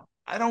sell.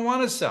 I don't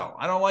want to sell.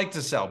 I don't like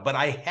to sell, but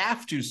I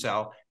have to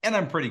sell, and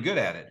I'm pretty good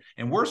at it.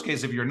 And worst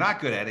case, if you're not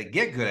good at it,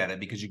 get good at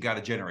it because you got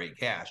to generate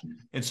cash.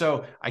 And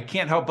so I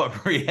can't help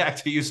but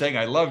react to you saying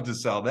I love to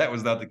sell. That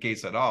was not the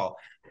case at all.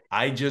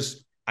 I'm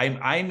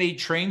a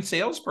trained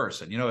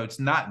salesperson. It's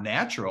not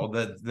natural.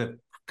 The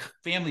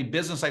family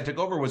business I took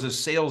over was a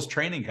sales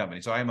training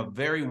company. So I'm a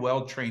very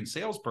well-trained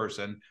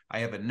salesperson. I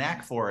have a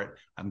knack for it.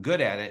 I'm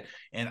good at it.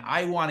 And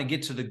I want to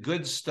get to the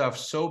good stuff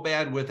so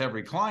bad with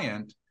every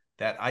client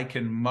that I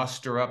can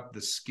muster up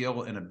the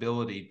skill and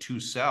ability to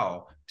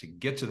sell to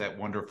get to that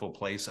wonderful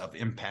place of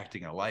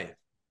impacting a life.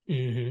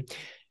 Mm-hmm.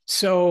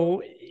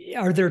 So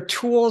are there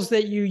tools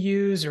that you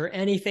use or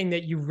anything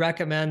that you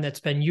recommend that's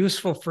been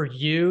useful for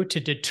you to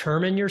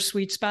determine your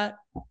sweet spot?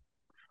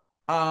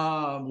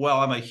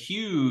 Well, I'm a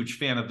huge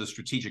fan of the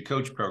Strategic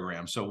Coach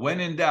program. So when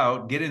in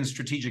doubt, get in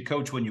Strategic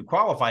Coach when you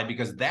qualify,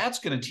 because that's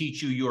going to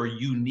teach you your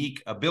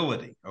unique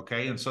ability.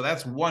 Okay. And so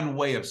that's one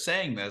way of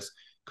saying this.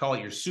 Call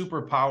it your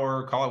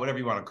superpower, call it whatever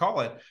you want to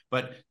call it.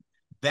 But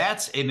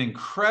that's an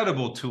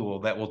incredible tool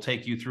that will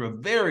take you through a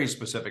very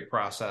specific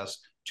process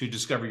to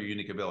discover your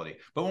unique ability.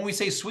 But when we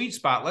say sweet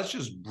spot, let's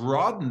just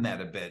broaden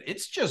that a bit.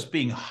 It's just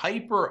being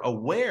hyper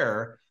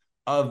aware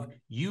of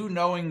you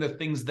knowing the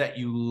things that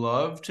you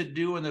love to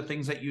do and the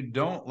things that you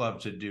don't love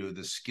to do,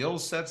 the skill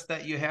sets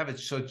that you have.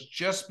 It's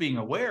just being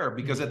aware,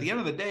 because at the end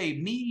of the day,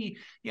 me,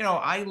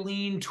 I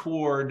lean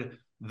toward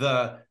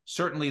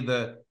certainly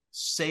the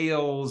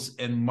sales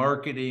and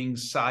marketing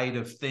side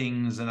of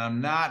things. And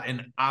I'm not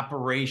an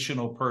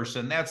operational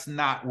person. That's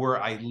not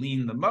where I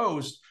lean the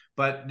most.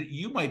 But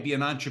you might be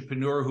an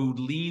entrepreneur who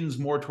leans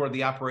more toward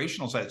the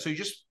operational side. So you're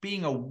just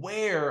being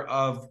aware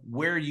of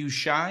where you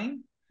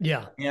shine.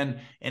 Yeah. And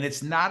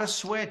it's not a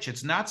switch.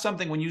 It's not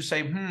something when you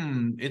say,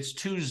 it's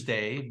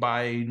Tuesday,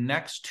 by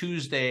next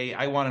Tuesday,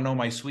 I want to know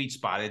my sweet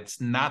spot.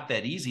 It's not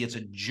that easy. It's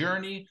a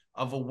journey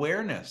of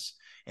awareness.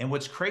 And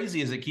what's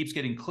crazy is it keeps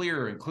getting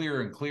clearer and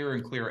clearer and clearer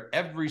and clearer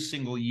every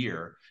single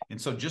year.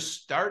 And so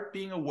just start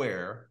being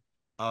aware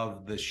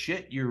of the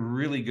shit you're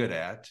really good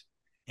at,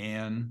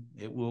 and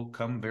it will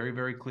come very,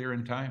 very clear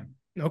in time.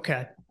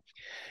 Okay.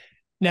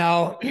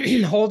 Now,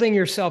 holding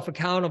yourself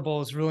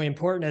accountable is really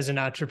important as an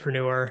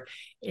entrepreneur.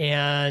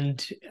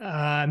 And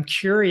I'm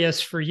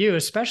curious for you,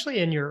 especially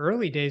in your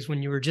early days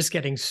when you were just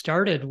getting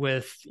started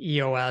with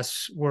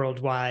EOS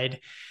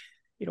worldwide,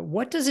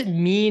 what does it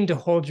mean to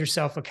hold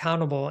yourself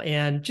accountable,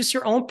 and just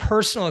your own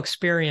personal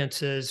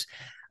experiences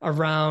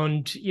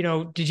around,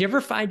 did you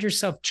ever find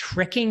yourself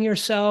tricking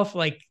yourself?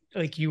 Like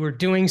you were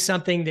doing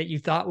something that you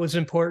thought was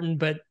important,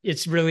 but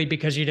it's really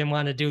because you didn't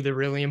want to do the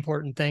really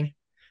important thing?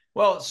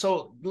 Well,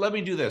 so let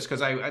me do this, because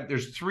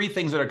there's three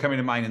things that are coming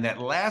to mind. And that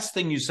last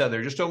thing you said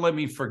there, just don't let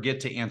me forget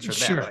to answer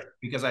Sure. that.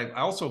 Because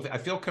I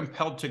feel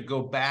compelled to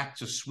go back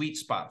to sweet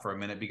spot for a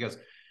minute, because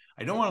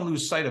I don't want to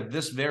lose sight of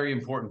this very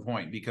important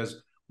point.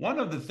 Because one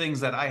of the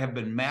things that I have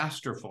been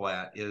masterful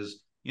at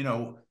is,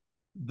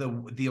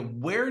 the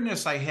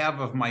awareness I have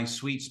of my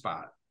sweet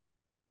spot.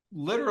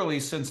 Literally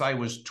since I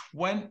was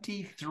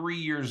 23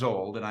 years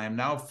old, and I am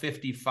now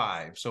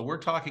 55. So we're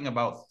talking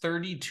about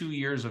 32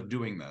 years of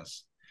doing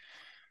this.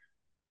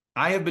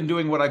 I have been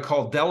doing what I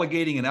call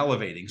delegating and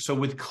elevating. So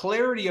with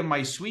clarity in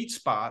my sweet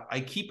spot, I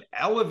keep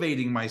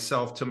elevating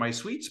myself to my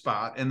sweet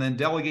spot and then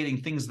delegating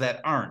things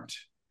that aren't.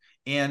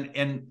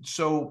 And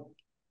so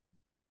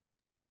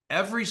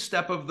every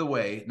step of the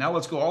way, now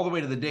let's go all the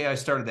way to the day I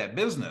started that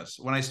business.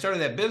 When I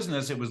started that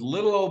business, it was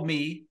little old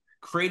me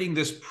creating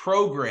this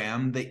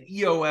program, the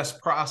EOS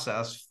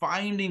process,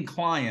 finding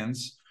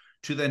clients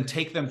to then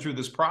take them through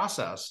this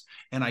process.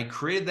 And I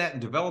created that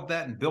and developed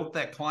that and built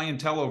that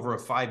clientele over a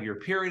 5-year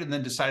period, and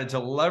then decided to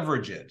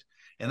leverage it.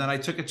 And then I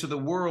took it to the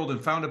world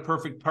and found a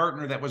perfect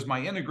partner that was my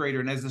integrator.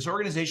 And as this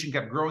organization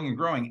kept growing and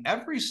growing,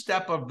 every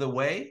step of the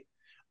way,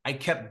 I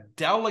kept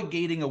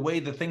delegating away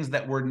the things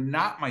that were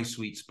not my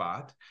sweet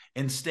spot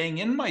and staying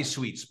in my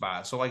sweet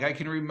spot. So like I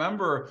can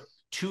remember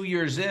 2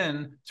 years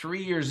in,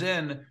 3 years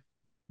in,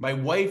 my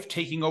wife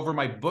taking over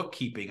my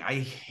bookkeeping. I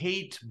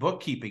hate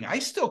bookkeeping. I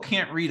still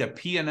can't read a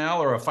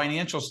P&L or a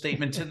financial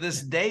statement to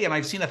this day, and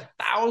I've seen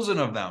 1,000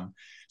 of them.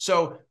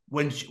 So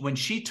when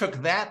she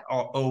took that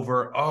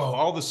over,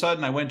 all of a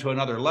sudden I went to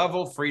another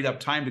level, freed up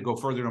time to go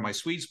further to my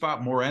sweet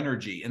spot, more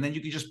energy. And then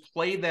you can just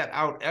play that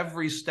out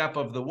every step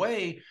of the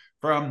way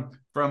from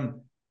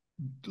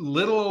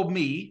little old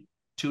me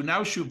to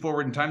now shoot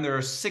forward in time. There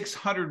are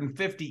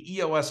 650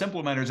 EOS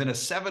implementers in a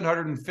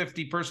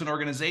 750 person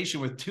organization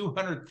with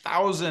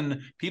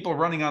 200,000 people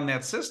running on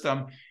that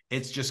system.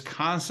 It's just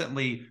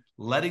constantly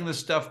letting the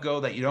stuff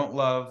go that you don't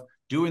love,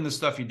 doing the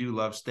stuff you do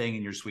love, staying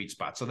in your sweet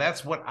spot. So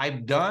that's what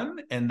I've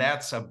done. And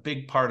that's a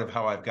big part of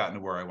how I've gotten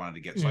to where I wanted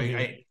to get. So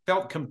I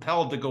felt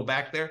compelled to go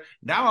back there.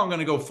 Now I'm going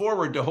to go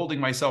forward to holding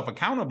myself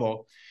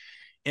accountable.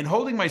 And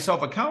holding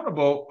myself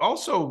accountable,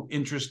 also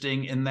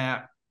interesting in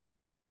that,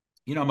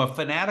 I'm a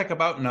fanatic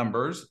about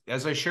numbers.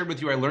 As I shared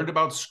with you, I learned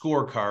about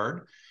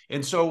scorecard.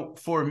 And so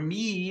for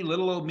me,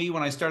 little old me,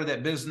 when I started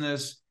that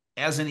business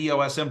as an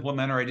EOS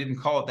implementer, I didn't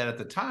call it that at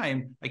the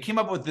time. I came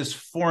up with this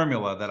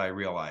formula that I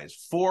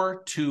realized,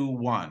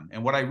 4-2-1.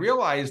 And what I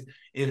realized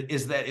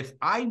is that if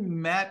I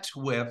met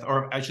with,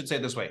 or I should say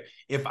it this way,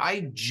 if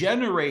I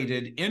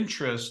generated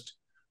interest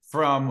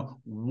from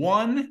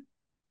one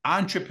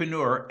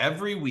entrepreneur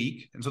every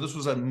week, and so this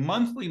was a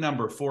monthly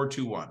number,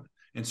 4-2-1.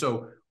 And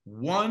so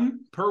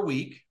 1 per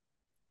week.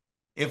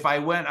 If I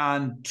went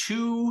on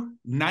 2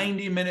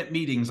 90-minute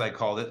meetings, I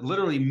called it,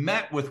 literally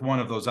met with one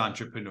of those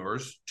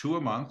entrepreneurs, 2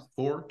 a month,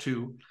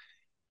 4-2,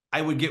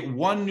 I would get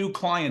 1 new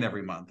client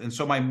every month. And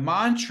so my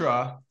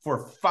mantra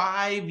for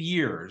 5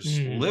 years,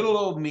 little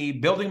old me,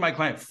 building my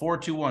client,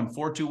 4-2-1,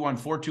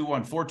 4-2-1,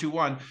 4-2-1,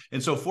 4-2-1.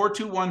 And so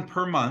 4-2-1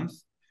 per month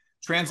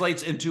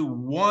translates into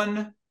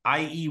 1,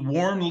 i.e.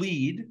 warm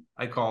lead,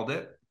 I called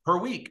it, per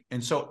week.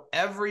 And so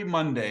every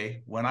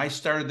Monday when I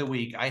started the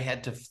week, I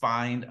had to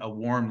find a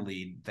warm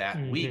lead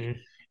that week.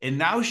 And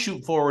now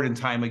shoot forward in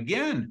time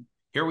again.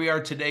 Here we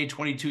are today,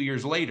 22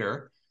 years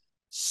later,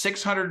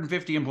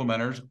 650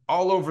 implementers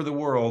all over the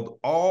world,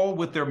 all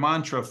with their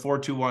mantra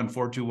 4-2-1,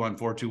 4-2-1,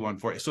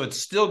 4-2-1, 4. So it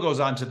still goes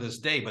on to this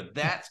day, but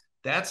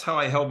that's how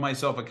I held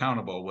myself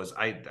accountable. Was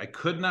I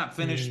could not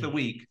finish the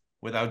week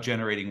without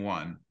generating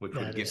one, which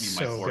would get me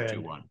my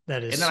 421.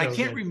 That is and then so I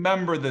can't good.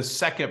 remember the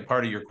second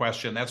part of your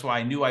question. That's why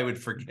I knew I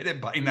would forget it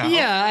by now.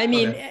 Yeah, I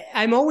mean,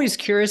 I'm always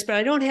curious, but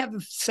I don't have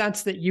a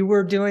sense that you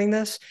were doing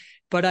this.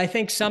 But I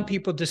think some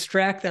people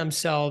distract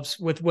themselves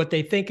with what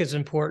they think is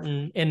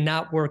important and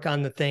not work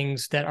on the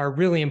things that are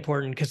really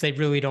important because they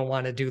really don't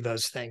want to do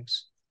those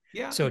things.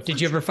 Yeah. So did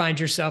you ever find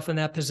yourself in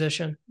that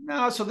position?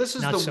 No. So this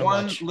is the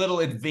one little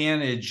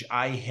advantage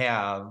I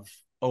have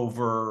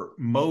over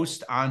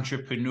most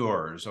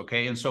entrepreneurs.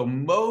 Okay. And so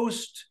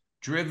most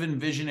driven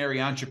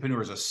visionary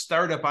entrepreneurs, a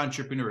startup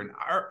entrepreneur, an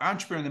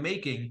entrepreneur in the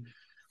making,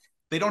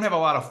 they don't have a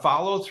lot of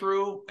follow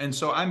through. And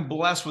so I'm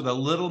blessed with a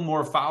little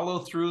more follow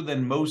through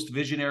than most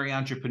visionary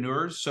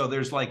entrepreneurs. So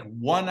there's like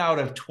 1 out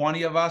of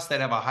 20 of us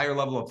that have a higher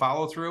level of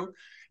follow through.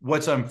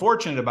 What's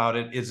unfortunate about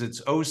it is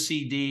it's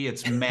OCD,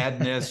 it's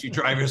madness, you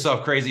drive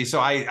yourself crazy. So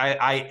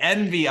I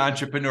envy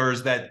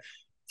entrepreneurs that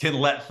can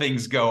let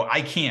things go.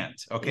 I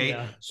can't. Okay.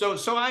 Yeah.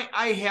 So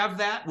I have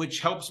that, which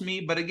helps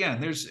me. But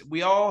again,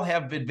 we all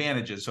have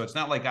advantages. So it's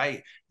not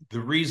like the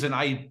reason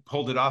I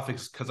pulled it off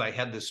is because I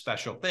had this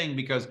special thing,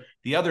 because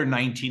the other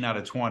 19 out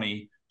of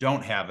 20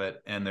 don't have it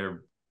and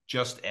they're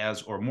just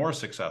as or more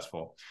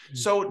successful. Mm-hmm.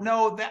 So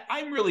no, that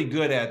I'm really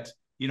good at,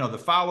 the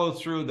follow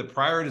through, the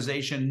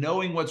prioritization,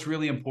 knowing what's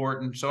really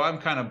important. So I'm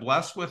kind of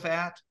blessed with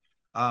that.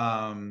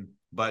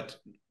 But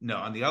no,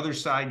 on the other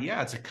side,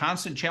 yeah, it's a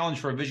constant challenge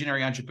for a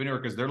visionary entrepreneur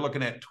because they're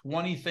looking at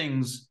 20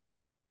 things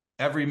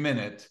every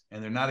minute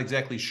and they're not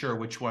exactly sure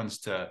which ones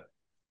to,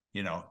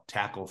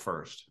 tackle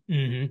first.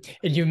 Mm-hmm.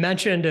 And you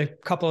mentioned a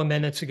couple of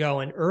minutes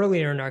ago and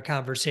earlier in our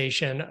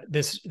conversation,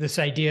 this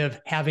idea of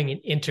having an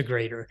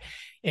integrator.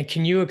 And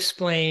can you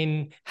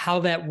explain how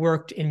that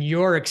worked in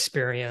your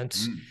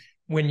experience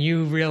when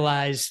you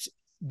realized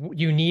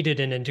you needed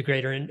an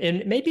integrator,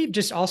 and maybe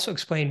just also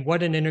explain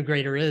what an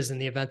integrator is in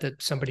the event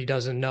that somebody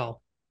doesn't know?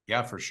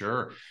 Yeah, for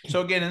sure. So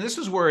again, and this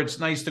is where it's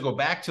nice to go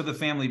back to the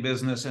family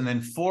business and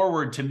then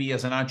forward to me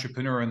as an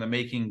entrepreneur in the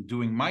making,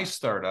 doing my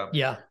startup.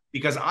 Yeah.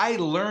 Because I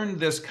learned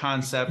this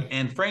concept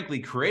and frankly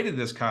created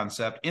this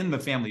concept in the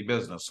family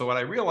business. So what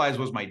I realized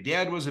was my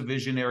dad was a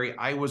visionary.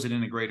 I was an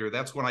integrator.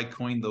 That's when I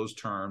coined those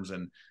terms.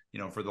 And,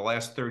 for the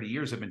last 30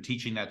 years, I've been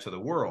teaching that to the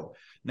world.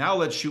 Now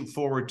let's shoot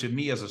forward to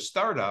me as a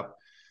startup.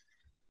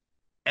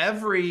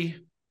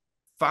 Every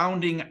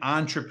founding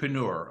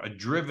entrepreneur, a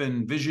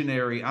driven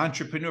visionary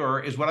entrepreneur,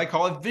 is what I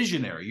call a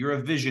visionary. You're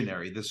a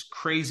visionary, this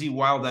crazy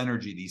wild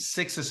energy, these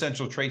 6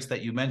 essential traits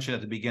that you mentioned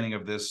at the beginning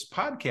of this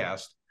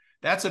podcast.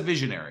 That's a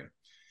visionary.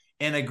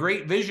 And a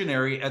great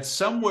visionary at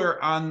somewhere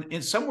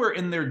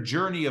in their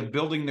journey of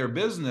building their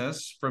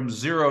business from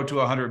 0 to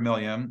 100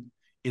 million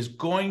is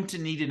going to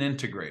need an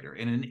integrator.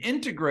 And an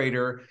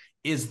integrator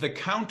is the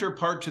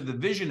counterpart to the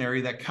visionary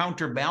that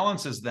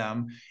counterbalances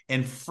them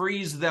and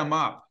frees them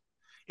up.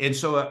 And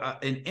so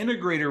an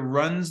integrator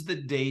runs the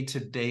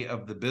day-to-day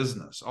of the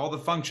business. All the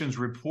functions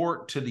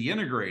report to the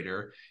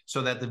integrator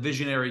so that the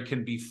visionary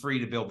can be free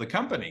to build the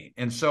company.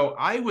 And so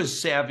I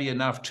was savvy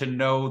enough to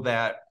know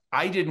that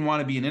I didn't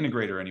want to be an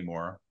integrator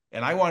anymore.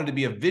 And I wanted to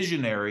be a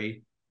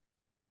visionary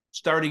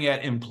starting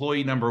at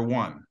employee number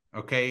 1.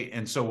 Okay.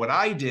 And so what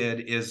I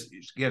did is,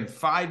 again,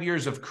 5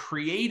 years of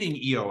creating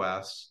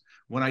EOS.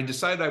 When I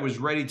decided I was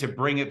ready to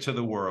bring it to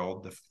the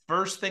world, the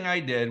first thing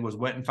I did was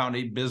went and found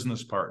a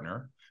business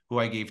partner who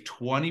I gave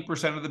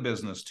 20% of the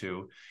business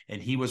to,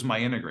 and he was my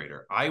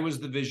integrator. I was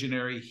the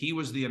visionary. He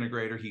was the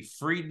integrator. He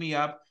freed me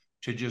up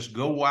to just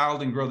go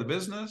wild and grow the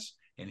business,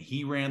 and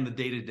he ran the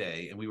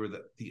day-to-day, and we were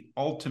the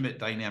ultimate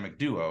dynamic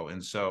duo.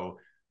 And so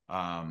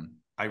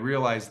I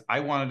realized I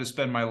wanted to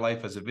spend my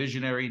life as a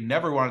visionary,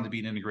 never wanted to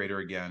be an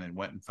integrator again, and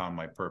went and found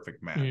my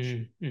perfect match.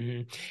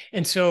 Mm-hmm.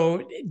 And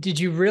so did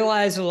you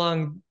realize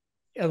along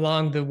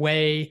the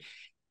way,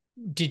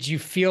 did you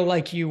feel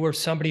like you were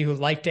somebody who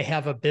liked to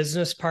have a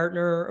business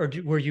partner, or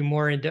were you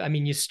more into,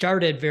 you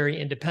started very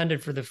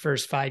independent for the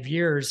first 5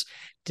 years.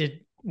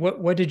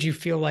 What did you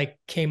feel like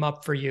came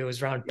up for you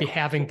as around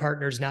having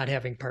partners, not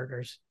having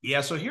partners?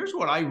 Yeah. So here's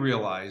what I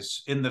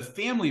realized. In the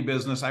family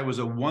business, I was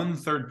a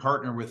 1/3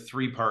 partner with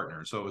 3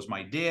 partners. So it was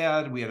my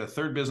dad, we had a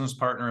 3rd business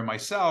partner, and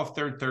myself,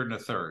 third, and a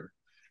 3rd.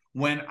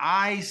 When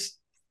I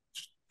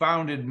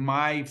founded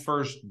my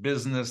first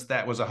business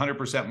that was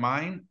 100%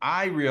 mine,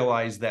 I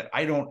realized that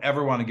I don't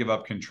ever want to give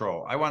up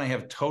control. I want to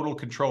have total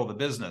control of the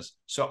business.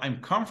 So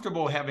I'm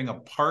comfortable having a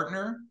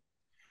partner.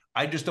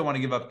 I just don't want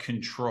to give up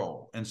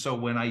control. And so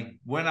when I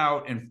went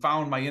out and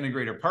found my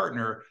integrator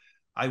partner,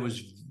 I was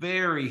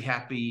very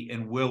happy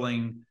and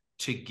willing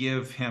to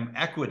give him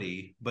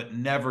equity, but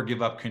never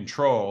give up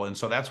control. And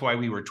so that's why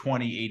we were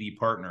 20/80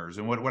 partners.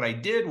 And what I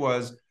did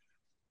was,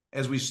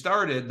 as we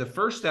started, the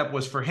first step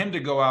was for him to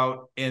go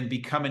out and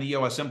become an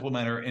EOS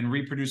implementer and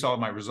reproduce all of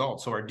my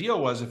results. So our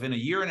deal was, if in a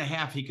year and a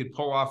half he could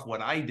pull off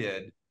what I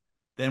did,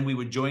 then we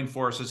would join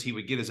forces. He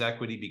would get his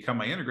equity, become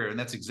my integrator. And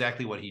that's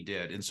exactly what he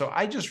did. And so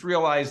I just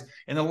realized,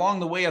 and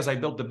along the way, as I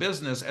built the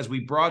business, as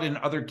we brought in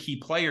other key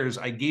players,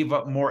 I gave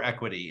up more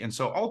equity. And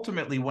so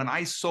ultimately, when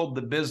I sold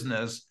the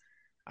business,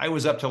 I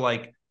was up to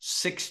like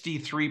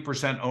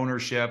 63%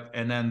 ownership.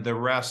 And then the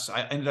rest,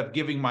 I ended up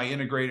giving my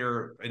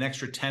integrator an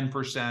extra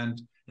 10%. And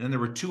then there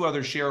were two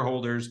other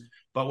shareholders.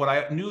 But what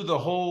I knew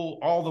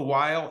all the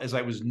while is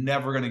I was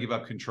never going to give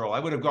up control. I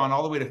would have gone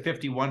all the way to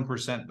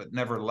 51%, but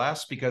never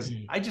less, because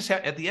I just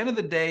had, at the end of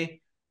the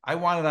day, I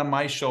want it on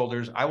my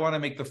shoulders. I want to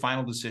make the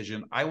final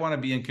decision. I want to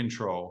be in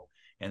control.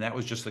 And that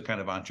was just the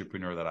kind of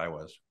entrepreneur that I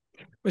was.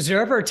 Was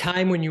there ever a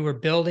time when you were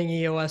building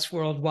EOS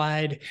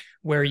Worldwide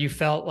where you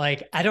felt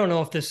like, I don't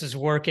know if this is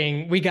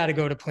working, we got to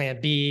go to plan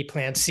B,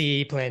 plan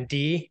C, plan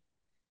D?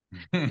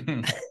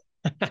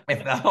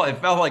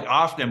 It felt like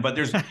often, but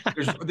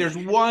there's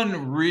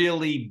one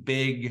really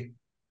big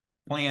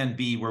plan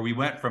B where we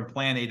went from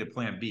plan A to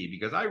plan B,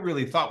 because I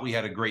really thought we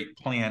had a great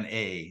plan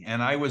A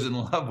and I was in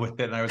love with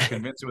it and I was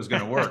convinced it was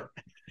going to work.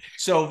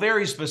 So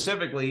very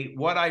specifically,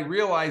 what I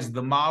realized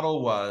the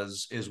model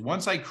is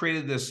once I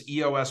created this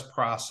EOS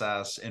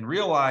process and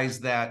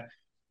realized that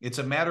it's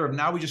a matter of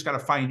now we just got to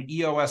find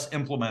EOS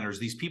implementers,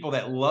 these people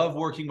that love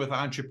working with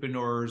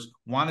entrepreneurs,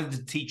 wanted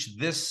to teach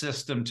this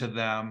system to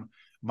them.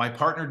 My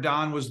partner,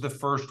 Don, was the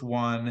first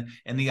one.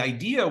 And the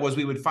idea was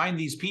we would find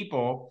these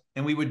people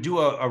and we would do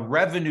a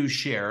revenue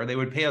share. They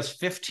would pay us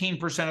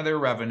 15% of their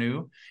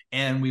revenue.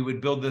 And we would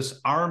build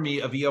this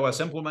army of EOS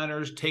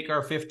implementers, take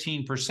our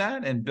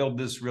 15% and build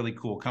this really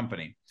cool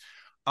company.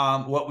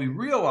 What we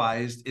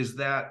realized is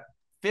that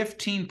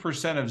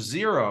 15% of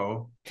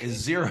zero is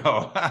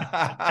zero.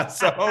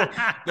 So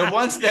the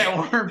ones that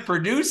weren't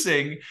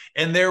producing,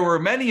 and there were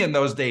many in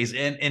those days,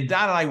 and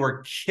Don and I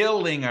were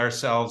killing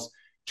ourselves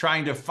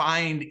trying to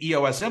find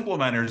EOS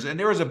implementers. And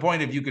there was a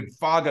point, if you could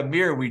fog a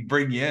mirror, we'd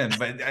bring you in.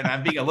 And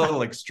I'm being a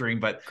little extreme,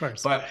 but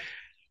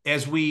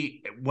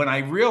when I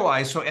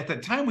realized, so at the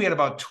time we had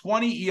about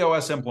 20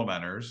 EOS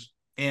implementers,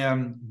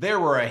 and there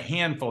were a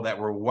handful that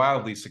were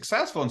wildly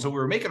successful. And so we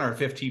were making our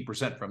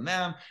 15% from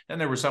them. Then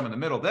there were some in the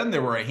middle. Then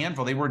there were a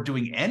handful, they weren't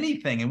doing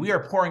anything. And we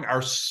are pouring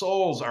our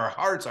souls, our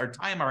hearts, our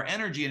time, our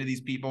energy into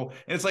these people.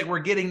 And it's like, we're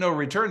getting no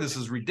return. This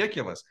is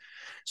ridiculous.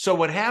 So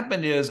what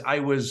happened is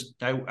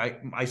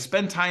I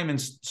spend time in,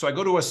 so I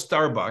go to a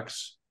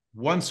Starbucks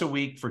once a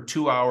week for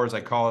 2 hours.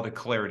 I call it a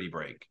clarity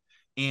break.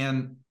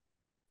 And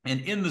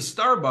in the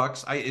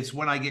Starbucks, it's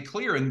when I get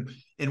clear,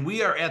 and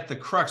we are at the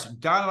crux.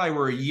 Don and I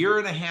were a year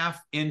and a half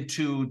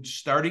into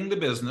starting the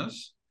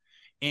business,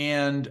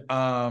 and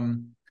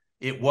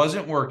it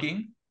wasn't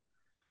working.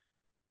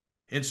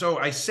 And so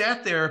I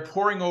sat there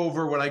poring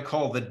over what I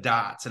call the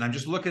dots, and I'm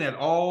just looking at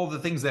all the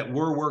things that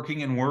were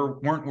working and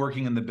weren't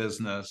working in the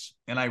business.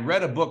 And I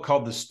read a book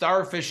called The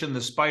Starfish and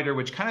the Spider,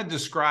 which kind of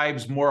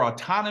describes more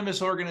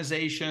autonomous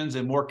organizations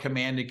and more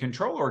command and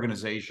control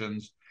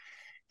organizations.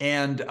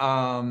 And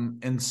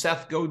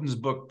Seth Godin's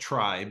book,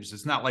 Tribes.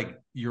 It's not like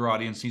your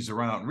audience needs to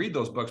run out and read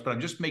those books, but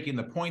I'm just making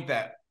the point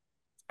that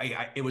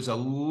it was a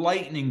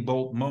lightning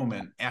bolt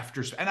moment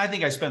after, and I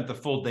think I spent the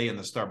full day in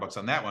the Starbucks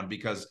on that one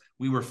because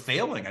we were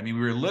failing. I mean,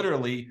 we were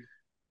literally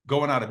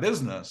going out of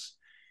business,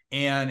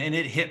 and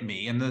it hit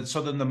me. And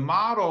so then the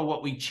model,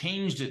 what we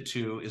changed it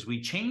to is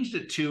we changed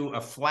it to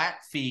a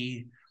flat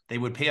fee. They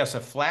would pay us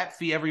a flat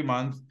fee every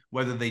month,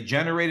 whether they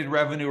generated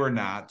revenue or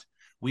not.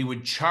 We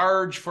would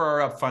charge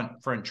for our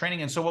upfront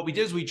training. And so what we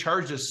did is we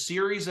charged a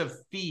series of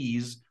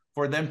fees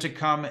for them to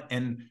come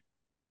and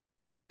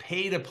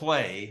pay to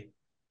play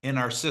in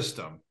our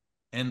system.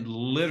 And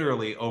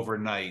literally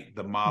overnight,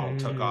 the model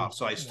took off.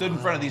 So I stood in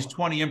front of these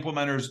 20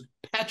 implementers,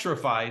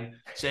 petrified,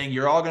 saying,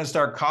 you're all going to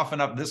start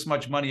coughing up this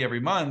much money every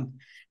month.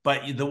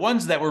 But the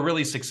ones that were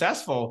really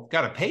successful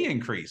got a pay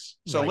increase.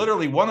 So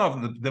literally one of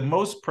them, the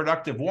most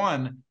productive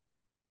one,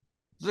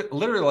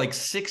 literally like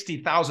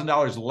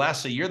 $60,000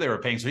 less a year they were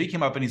paying. So he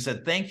came up and he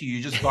said, thank you.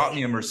 You just bought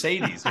me a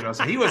Mercedes.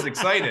 So he was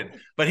excited,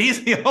 but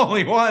he's the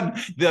only one.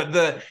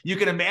 You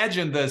can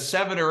imagine the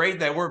 7 or 8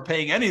 that weren't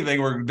paying anything,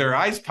 where their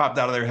eyes popped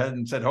out of their head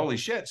and said, holy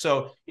shit.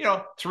 So,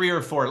 3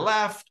 or 4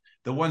 left.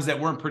 The ones that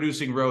weren't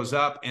producing rose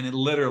up, and it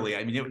literally,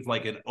 it was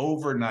like an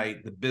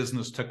overnight, the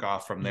business took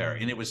off from there.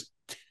 And it was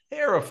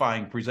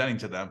terrifying presenting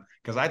to them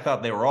because I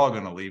thought they were all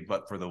going to leave,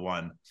 but for the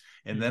one.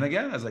 And then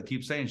again, as I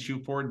keep saying,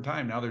 shoot forward in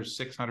time. Now there's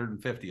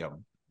 650 of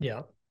them.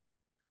 Yeah.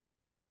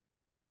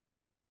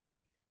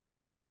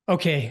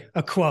 Okay,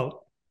 a quote.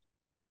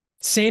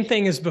 Same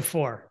thing as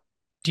before.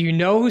 Do you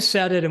know who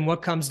said it and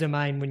what comes to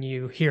mind when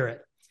you hear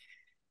it?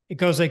 It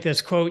goes like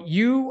this, quote,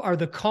 you are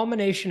the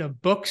culmination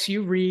of books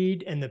you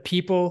read and the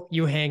people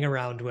you hang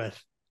around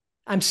with.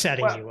 I'm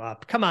setting you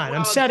up. Come on,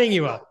 I'm setting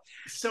you up.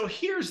 So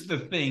here's the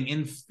thing.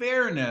 In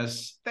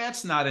fairness,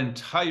 that's not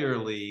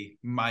entirely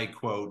my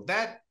quote.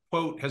 That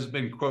quote has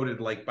been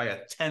quoted like by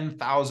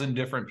 10,000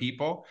 different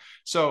people.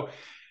 So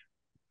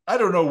I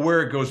don't know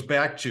where it goes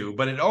back to,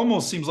 but it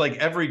almost seems like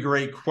every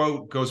great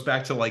quote goes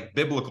back to like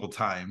biblical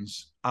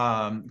times.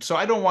 So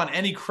I don't want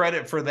any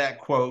credit for that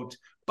quote.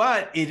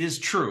 but it is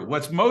true.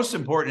 What's most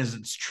important is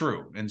it's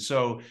true. And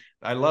so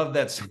I love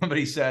that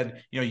somebody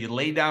said, you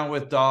lay down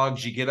with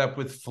dogs, you get up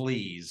with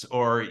fleas,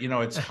 or,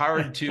 it's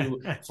hard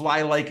to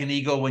fly like an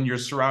eagle when you're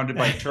surrounded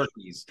by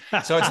turkeys.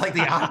 So it's like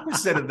the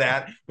opposite of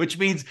that, which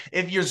means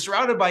if you're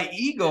surrounded by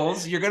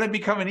eagles, you're going to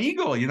become an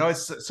eagle.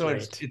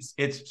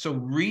 So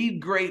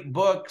read great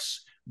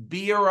books,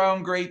 be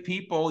around great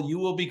people, you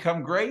will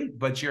become great,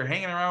 but you're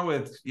hanging around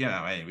with,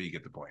 anyway, you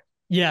get the point.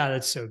 Yeah,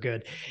 that's so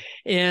good.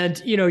 And,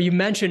 you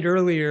mentioned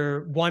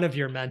earlier one of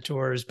your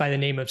mentors by the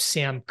name of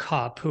Sam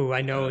Cupp, who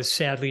I know is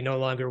sadly no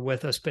longer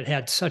with us, but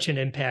had such an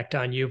impact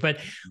on you. But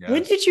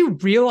when did you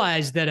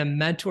realize that a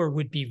mentor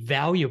would be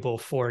valuable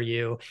for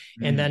you?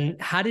 And then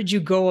how did you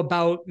go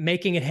about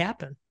making it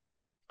happen?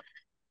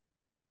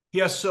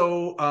 Yeah.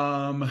 So,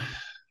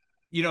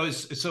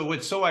 so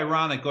what's so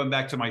ironic, going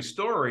back to my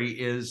story,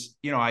 is,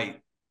 I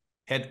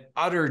had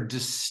utter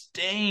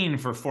disdain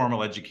for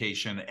formal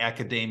education,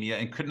 academia,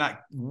 and could not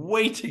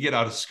wait to get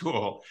out of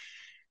school.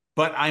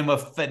 But I'm a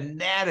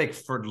fanatic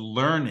for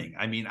learning.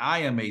 I mean, I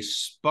am a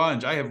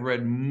sponge. I have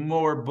read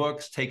more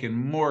books, taken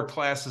more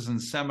classes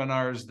and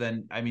seminars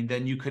than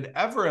you could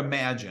ever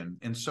imagine.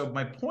 And so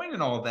my point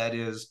in all of that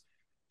is,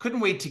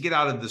 couldn't wait to get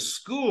out of the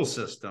school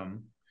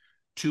system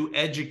to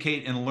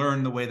educate and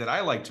learn the way that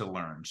I like to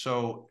learn.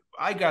 So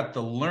I got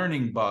the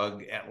learning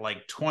bug at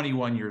like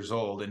 21 years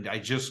old, and I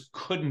just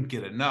couldn't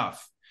get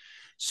enough.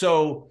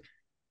 So,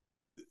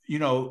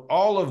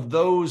 all of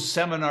those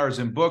seminars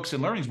and books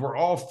and learnings were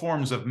all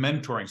forms of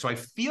mentoring. So I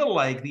feel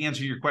like the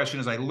answer to your question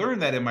is I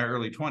learned that in my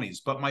early 20s,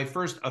 but my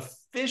first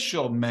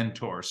official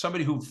mentor,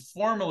 somebody who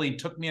formally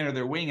took me under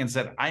their wing and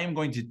said, I am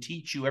going to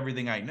teach you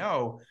everything I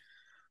know,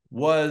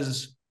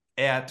 was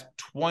at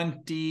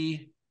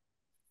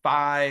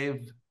 25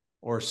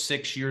 or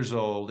 6 years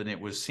old, and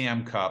it was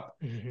Sam Cupp.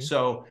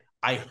 So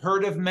I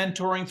heard of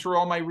mentoring through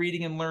all my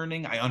reading and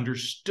learning. I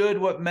understood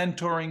what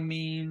mentoring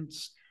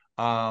means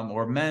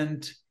or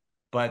meant,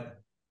 but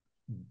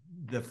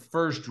the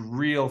first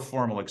real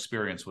formal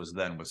experience was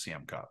then with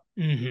Sam Cupp.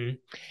 And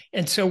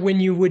so when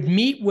you would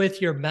meet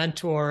with your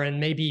mentor and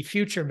maybe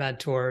future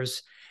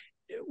mentors,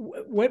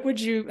 what would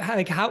you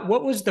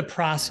what was the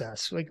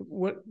process? Like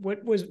what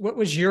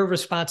was your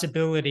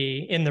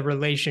responsibility in the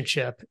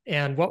relationship,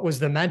 and what was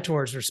the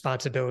mentor's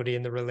responsibility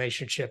in the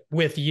relationship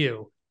with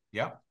you?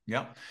 Yeah.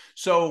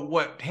 So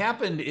what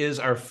happened is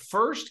our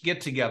first get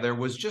together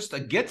was just a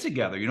get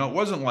together. It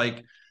wasn't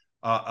like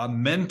a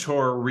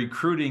mentor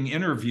recruiting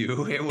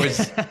interview.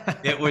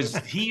 It was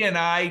he and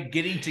I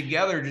getting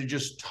together to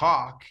just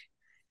talk.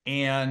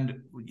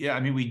 And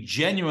we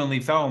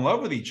genuinely fell in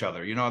love with each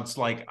other. It's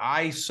like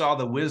I saw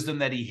the wisdom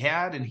that he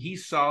had, and he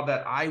saw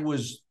that I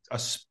was a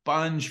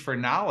sponge for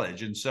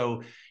knowledge. And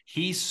so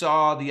he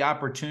saw the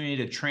opportunity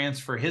to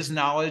transfer his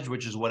knowledge,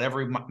 which is what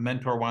every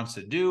mentor wants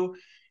to do.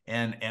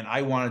 And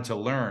I wanted to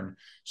learn.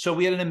 So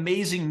we had an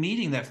amazing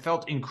meeting that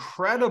felt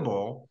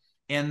incredible.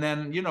 And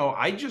then,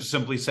 I just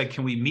simply said,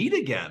 can we meet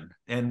again?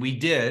 And we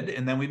did.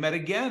 And then we met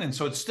again. And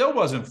so it still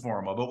wasn't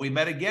formal, but we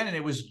met again, and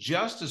it was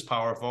just as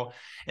powerful.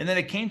 And then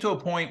it came to a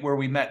point where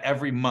we met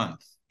every month,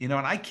 and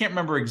I can't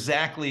remember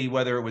exactly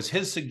whether it was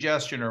his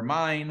suggestion or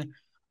mine,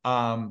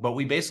 but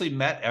we basically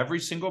met every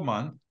single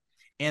month.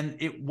 And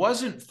it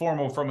wasn't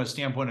formal from a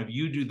standpoint of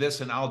you do this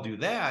and I'll do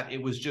that.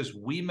 It was just,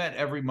 we met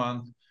every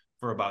month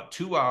for about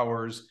 2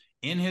 hours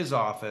in his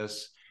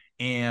office.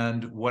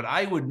 And what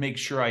I would make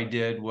sure I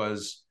did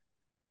was,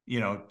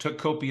 took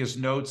copious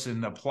notes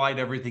and applied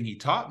everything he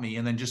taught me,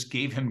 and then just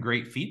gave him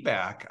great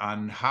feedback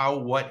on how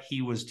what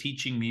he was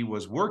teaching me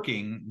was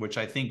working, which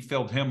I think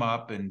filled him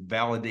up and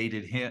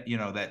validated him,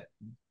 that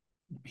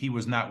he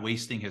was not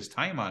wasting his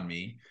time on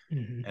me.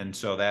 And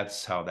so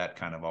that's how that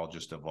kind of all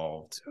just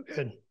evolved. So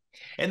good.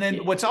 And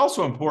then what's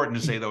also important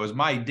to say, though, is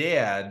my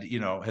dad,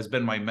 has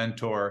been my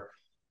mentor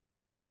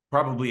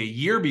probably a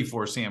year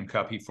before Sam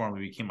Cupp. He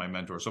formally became my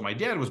mentor. So my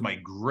dad was my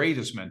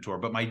greatest mentor,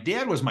 but my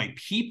dad was my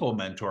people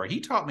mentor. He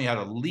taught me how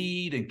to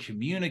lead and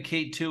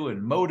communicate to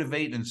and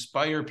motivate and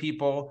inspire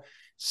people.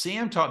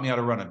 Sam taught me how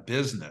to run a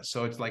business.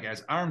 So it's like I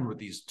was armed with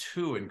these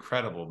two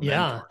incredible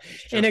mentors.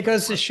 Yeah. And it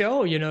goes to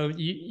show,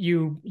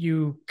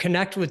 you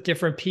connect with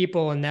different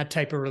people in that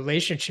type of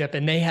relationship,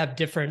 and they have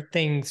different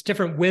things,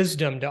 different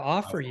wisdom to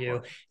offer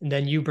you, and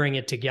then you bring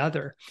it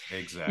together.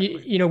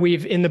 Exactly.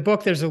 We've in the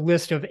book, there's a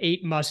list of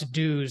 8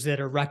 must-dos that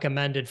are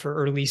recommended for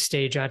early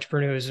stage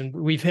entrepreneurs. And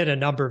we've hit a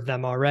number of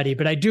them already,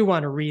 but I do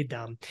want to read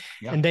them.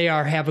 Yeah. And they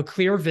are: have a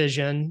clear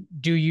vision.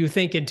 Do you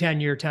think in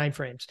 10-year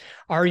timeframes?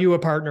 Are you a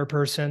partner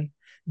person?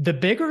 The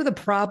bigger the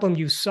problem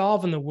you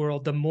solve in the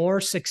world, the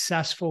more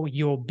successful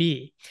you'll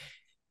be.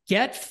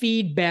 Get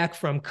feedback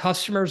from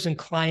customers and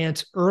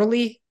clients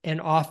early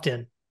and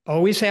often.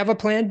 Always have a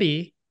plan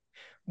B.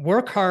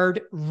 Work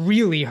hard,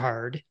 really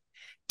hard.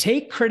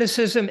 Take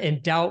criticism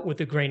and doubt with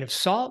a grain of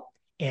salt,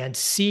 and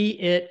see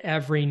it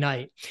every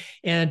night.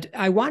 And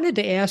I wanted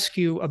to ask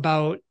you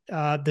about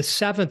the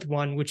 7th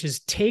one, which is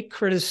take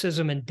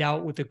criticism and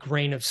doubt with a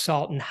grain of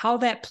salt, and how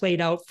that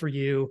played out for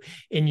you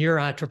in your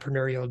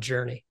entrepreneurial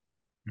journey.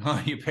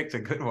 Oh, you picked a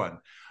good one.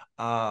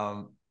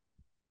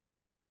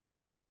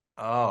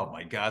 Oh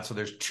my God. So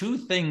there's two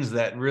things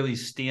that really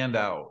stand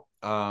out.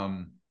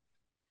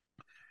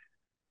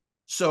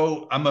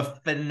 So I'm a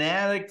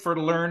fanatic for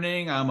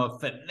learning. I'm a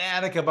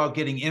fanatic about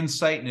getting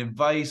insight and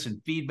advice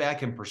and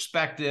feedback and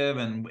perspective.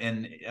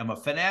 And I'm a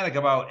fanatic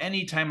about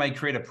anytime I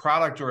create a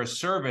product or a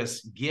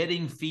service,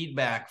 getting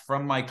feedback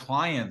from my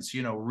clients,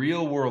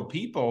 real world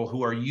people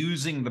who are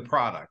using the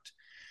product.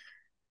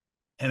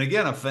 And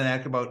again, I'm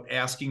fanatic about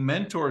asking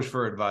mentors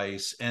for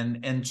advice.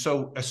 And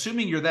so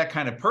assuming you're that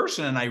kind of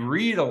person, and I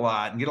read a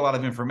lot and get a lot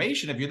of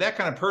information, if you're that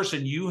kind of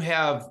person, you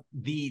have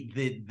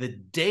the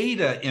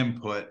data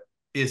input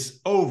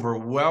is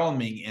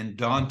overwhelming and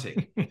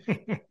daunting.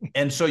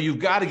 And so you've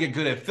got to get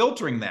good at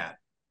filtering that.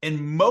 And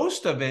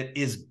most of it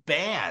is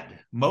bad.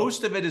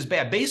 Most of it is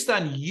bad. Based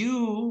on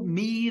you,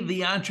 me,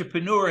 the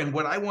entrepreneur, and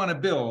what I want to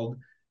build,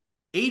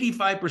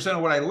 85%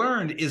 of what I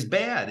learned is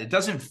bad. It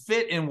doesn't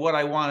fit in what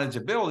I wanted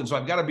to build. And so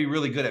I've got to be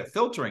really good at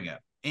filtering it.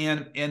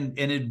 And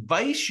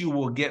advice you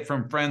will get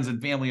from friends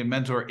and family and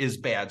mentor is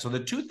bad. So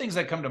the two things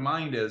that come to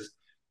mind is,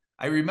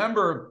 I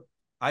remember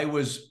I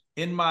was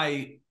in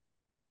my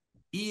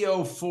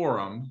EO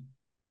forum.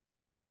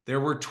 There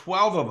were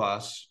 12 of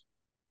us.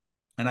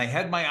 And I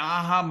had my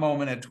aha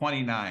moment at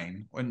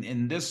 29. When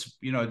in this,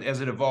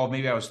 as it evolved,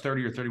 maybe I was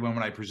 30 or 31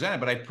 when I presented,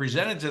 but I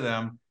presented to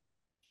them,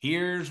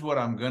 here's what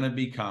I'm going to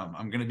become.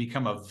 I'm going to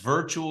become a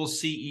virtual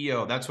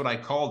CEO. That's what I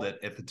called it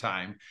at the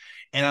time.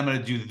 And I'm going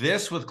to do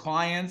this with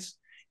clients.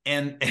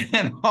 And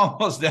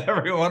almost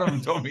every one of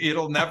them told me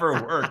it'll never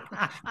work.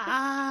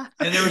 And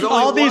there was only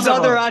all these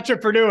other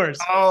entrepreneurs.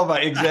 Oh, my,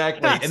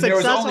 exactly. And there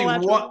was only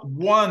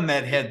one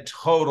that had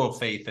total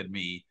faith in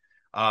me.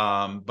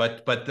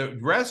 But the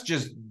rest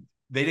just,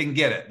 they didn't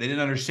get it. They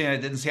didn't understand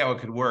it. Didn't see how it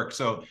could work.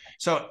 So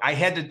I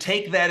had to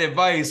take that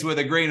advice with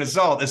a grain of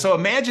salt. And so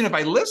imagine if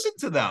I listened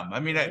to them. I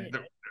mean,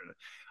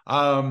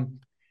 and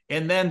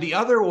then the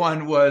other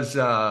one was,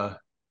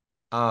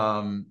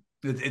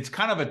 it's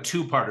kind of a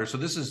two-parter. So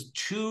this is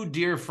two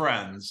dear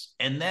friends.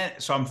 And then,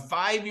 so I'm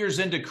 5 years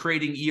into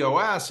creating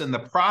EOS and the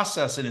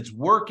process, and it's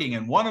working.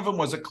 And one of them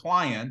was a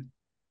client.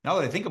 Now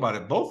that I think about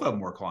it, both of them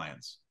were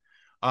clients.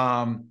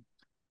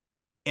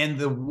 And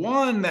the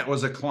one that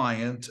was a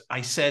client,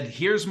 I said,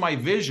 here's my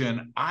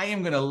vision. I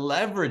am going to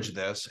leverage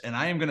this, and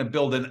I am going to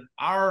build an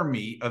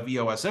army of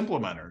EOS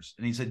implementers.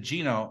 And he said,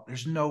 Gino,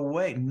 there's no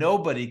way.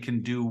 Nobody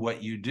can do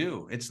what you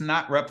do. It's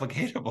not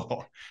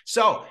replicatable.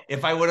 So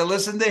if I would have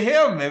listened to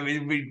him,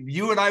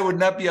 you and I would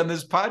not be on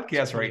this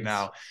podcast right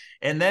now.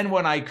 And then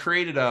when I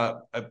created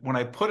when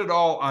I put it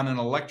all on an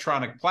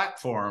electronic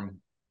platform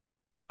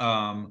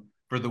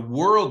for the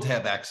world to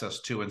have access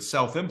to and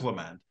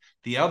self-implement,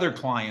 the other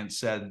client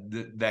said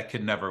that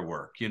could never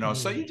work,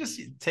 So you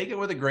just take it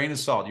with a grain of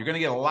salt. You're going to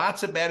get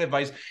lots of bad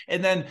advice.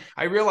 And then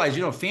I realized,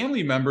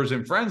 family members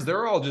and friends,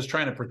 they're all just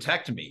trying to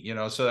protect me,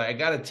 So I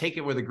got to take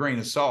it with a grain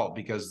of salt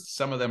because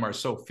some of them are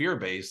so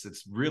fear-based.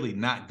 It's really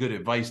not good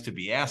advice to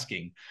be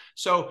asking.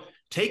 So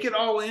take it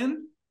all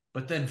in,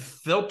 but then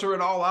filter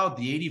it all out,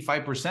 the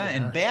 85%. Yeah.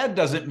 And bad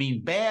doesn't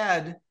mean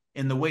bad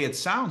in the way it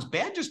sounds.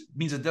 Bad just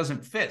means it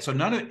doesn't fit. So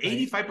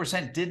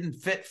 85% didn't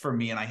fit for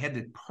me. And I had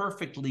to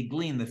perfectly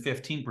glean the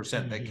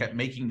 15% that kept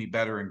making me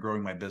better and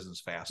growing my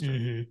business faster.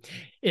 Mm-hmm.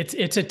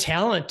 It's a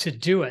talent to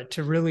do it,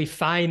 to really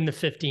find the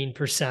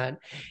 15%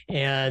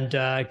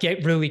 and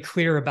get really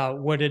clear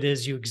about what it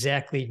is you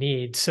exactly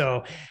need.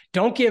 So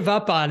don't give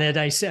up on it.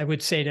 I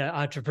would say to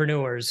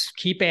entrepreneurs,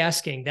 keep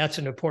asking. That's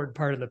an important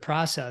part of the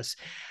process.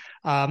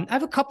 I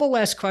have a couple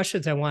last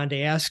questions I wanted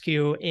to ask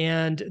you.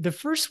 And the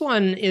first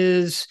one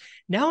is,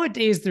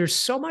 nowadays, there's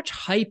so much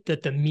hype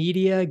that the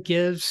media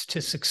gives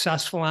to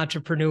successful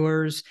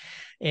entrepreneurs.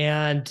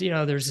 And,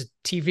 there's a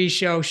TV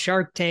show,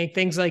 Shark Tank,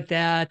 things like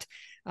that,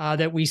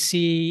 that we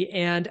see.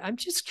 And I'm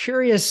just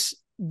curious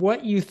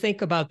what you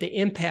think about the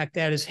impact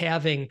that is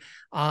having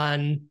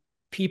on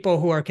people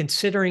who are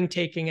considering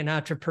taking an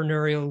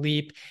entrepreneurial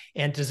leap.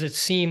 And does it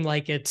seem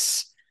like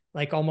it's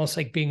like almost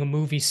like being a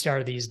movie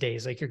star these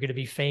days, like you're going to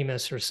be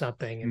famous or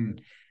something?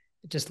 And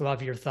just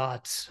love your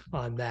thoughts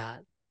on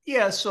that.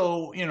 Yeah.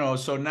 So,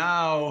 so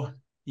now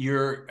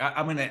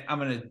I'm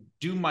going to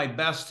do my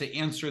best to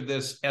answer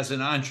this as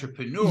an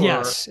entrepreneur.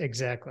 Yes,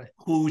 exactly.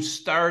 Who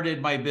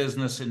started my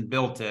business and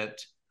built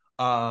it.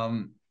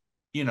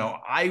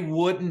 I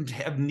wouldn't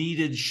have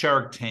needed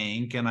Shark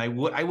Tank, and I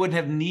wouldn't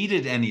have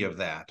needed any of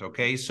that.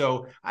 Okay.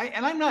 So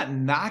I'm not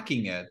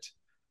knocking it.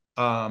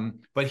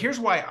 But here's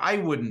why I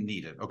wouldn't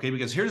need it. Okay.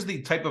 Because here's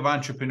the type of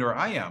entrepreneur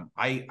I am.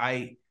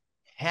 I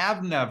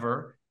have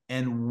never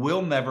and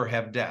will never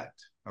have debt.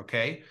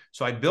 Okay.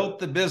 So I built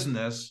the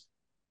business,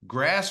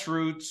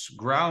 grassroots,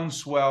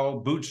 groundswell,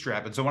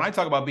 bootstrap. And so when I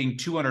talk about being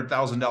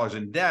 $200,000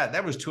 in debt,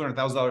 that was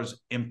 $200,000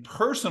 in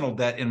personal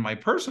debt in my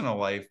personal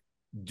life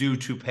due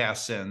to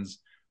past sins.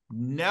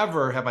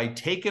 Never have I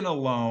taken a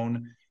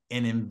loan,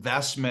 an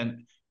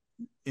investment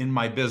in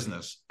my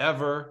business,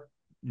 ever.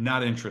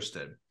 Not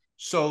interested.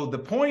 So the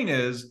point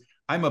is,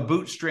 I'm a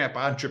bootstrap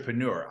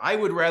entrepreneur. I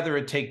would rather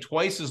it take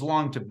twice as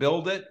long to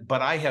build it,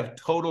 but I have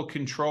total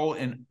control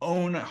and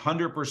own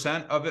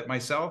 100% of it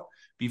myself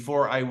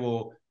before I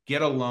will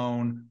get a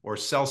loan, or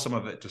sell some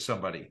of it to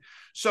somebody.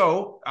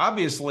 So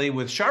obviously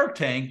with Shark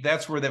Tank,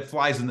 that's where that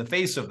flies in the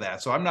face of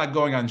that. So I'm not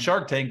going on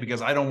Shark Tank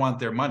because I don't want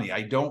their money.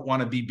 I don't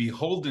want to be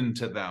beholden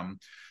to them.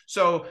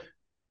 So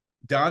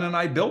Don and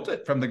I built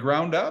it from the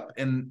ground up.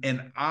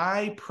 And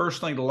I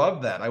personally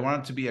love that. I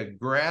want it to be a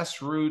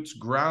grassroots,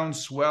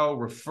 groundswell,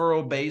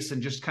 referral base,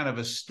 and just kind of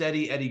a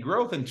steady eddy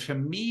growth. And to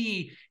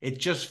me, it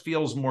just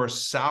feels more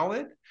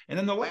solid. And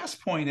then the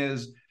last point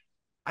is,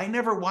 I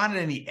never wanted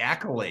any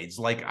accolades.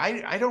 Like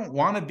I don't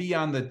want to be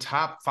on the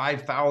top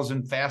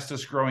 5,000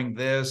 fastest growing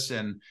this.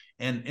 And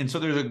so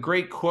there's a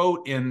great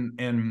quote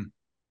in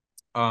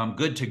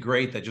Good to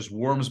Great that just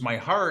warms my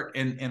heart.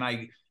 And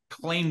I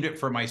claimed it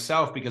for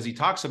myself because he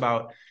talks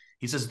about,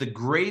 he says, the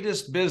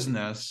greatest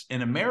business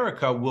in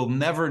America will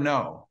never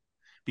know,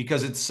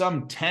 because it's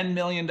some $10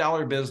 million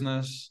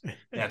business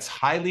that's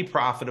highly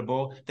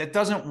profitable that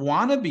doesn't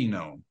want to be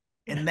known.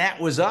 And that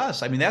was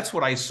us. I mean, that's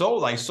what I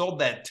sold. I sold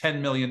that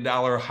 $10 million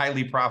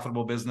highly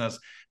profitable business.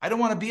 I don't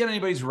want to be on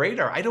anybody's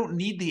radar. I don't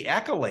need the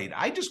accolade.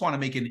 I just want to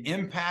make an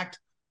impact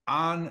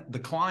on the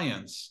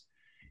clients.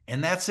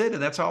 And that's it.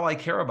 And that's all I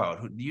care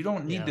about. You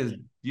don't need to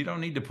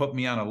put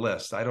me on a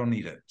list. I don't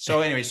need it.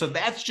 So anyway, so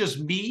that's just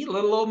me,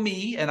 little old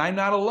me, and I'm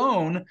not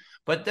alone.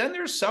 But then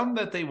there's some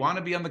that they want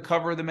to be on the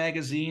cover of the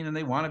magazine and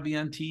they want to be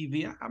on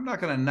TV. I'm not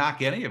going to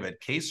knock any of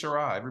it. Que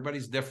sera.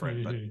 Everybody's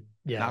different, but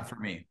not for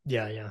me.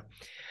 Yeah.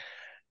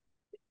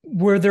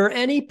 Were there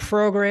any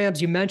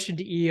programs, you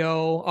mentioned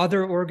EO,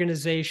 other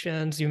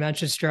organizations, you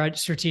mentioned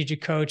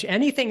strategic coach,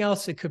 anything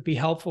else that could be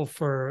helpful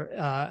for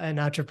an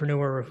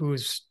entrepreneur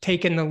who's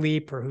taken the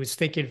leap or who's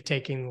thinking of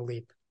taking the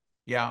leap?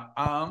 Yeah.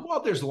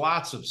 Well, there's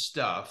lots of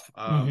stuff.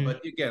 But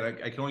again,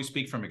 I can only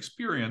speak from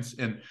experience,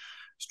 and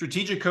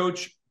strategic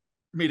coach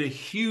made a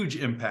huge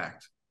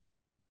impact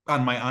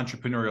on my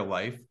entrepreneurial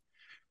life.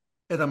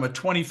 And I'm a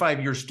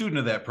 25-year student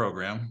of that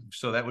program,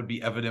 so that would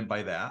be evident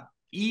by that.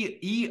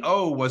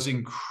 EO was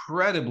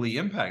incredibly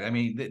impacted. I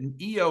mean, the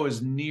EO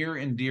is near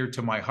and dear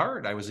to my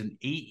heart. I was an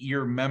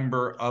 8-year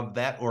member of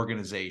that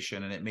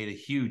organization, and it made a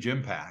huge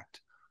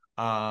impact.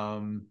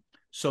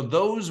 So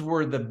those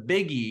were the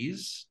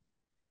biggies,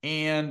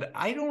 and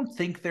I don't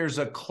think there's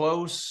a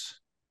close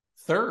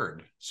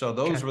third. So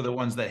those were the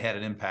ones that had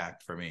an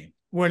impact for me.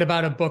 What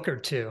about a book or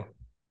two?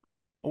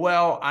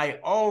 Well, I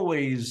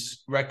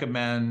always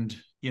recommend,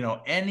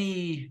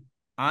 any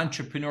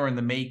entrepreneur in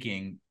the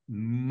making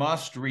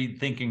must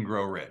read Think and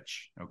Grow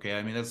Rich. Okay.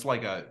 I mean, it's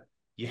like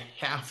you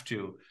have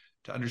to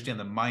understand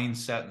the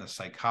mindset and the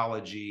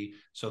psychology.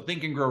 So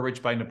Think and Grow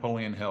Rich by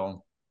Napoleon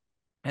Hill.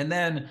 And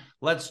then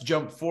let's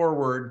jump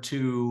forward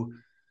to,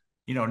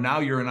 now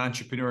you're an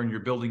entrepreneur and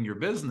you're building your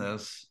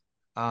business.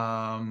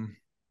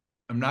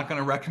 I'm not going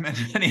to recommend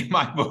any of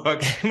my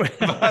books,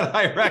 but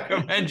I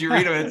recommend you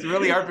read them. It's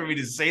really hard for me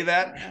to say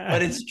that,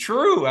 but it's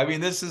true. I mean,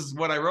 this is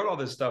what I wrote all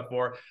this stuff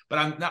for, but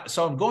I'm not.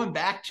 So I'm going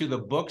back to the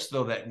books,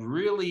 though, that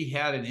really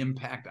had an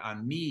impact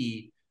on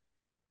me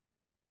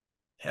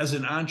as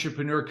an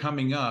entrepreneur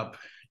coming up.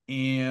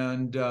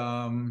 And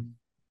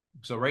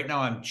so right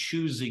now I'm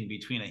choosing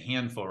between a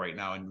handful right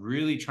now and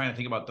really trying to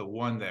think about the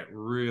one that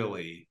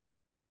really,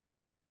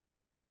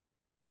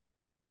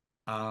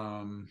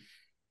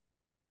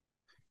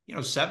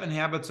 7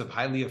 Habits of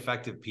Highly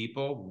Effective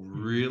People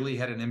really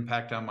had an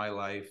impact on my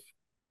life.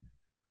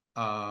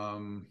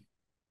 There's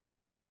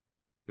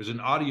an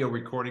audio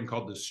recording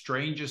called "The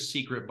Strangest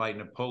Secret" by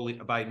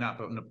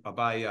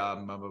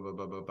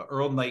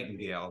Earl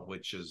Nightingale,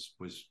 which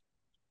was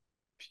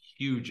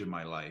huge in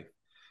my life.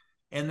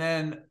 And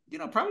then,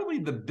 probably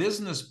the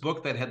business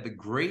book that had the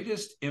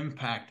greatest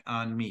impact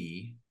on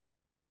me.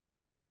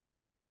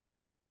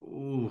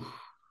 Ooh,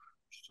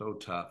 so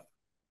tough.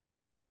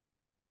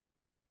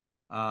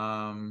 So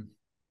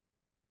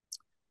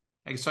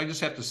I just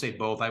have to say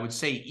both. I would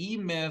say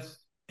E-Myth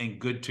and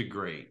Good to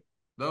Great.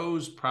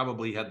 Those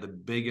probably had the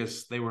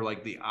biggest, they were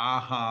like the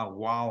aha,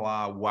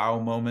 voila, wow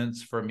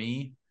moments for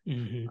me.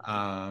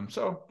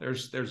 So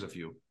there's a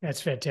few.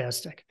 That's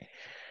fantastic.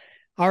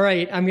 All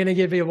right. I'm going to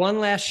give you one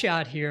last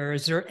shot here.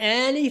 Is there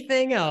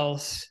anything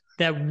else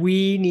that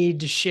we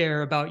need to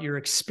share about your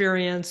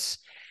experience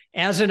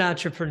as an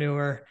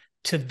entrepreneur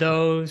to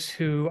those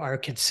who are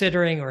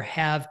considering or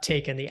have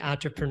taken the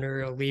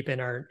entrepreneurial leap and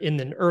are in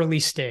an early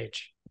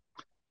stage?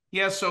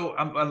 Yeah, so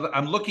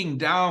I'm looking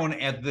down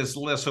at this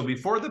list. So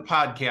before the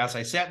podcast,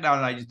 I sat down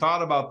and I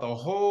thought about the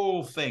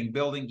whole thing,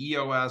 building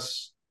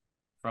EOS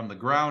from the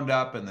ground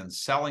up and then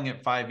selling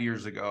it 5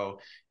 years ago.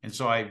 And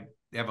so I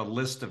have a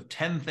list of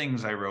 10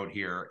 things I wrote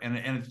here.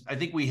 And I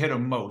think we hit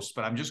them most,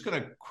 but I'm just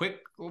going to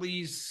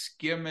quickly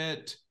skim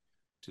it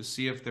to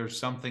see if there's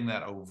something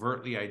that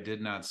overtly I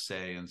did not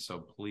say. And so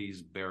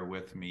please bear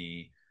with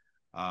me.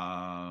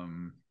 Yeah.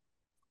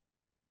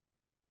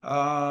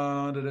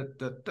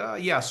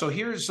 So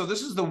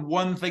this is the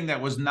one thing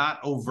that was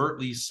not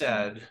overtly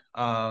said.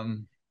 I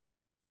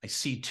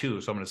see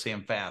two, so I'm going to say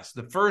them fast.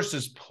 The first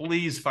is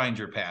please find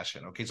your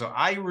passion. Okay. So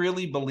I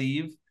really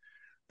believe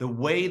the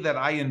way that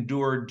I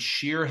endured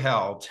sheer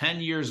hell,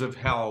 10 years of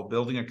hell,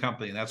 building a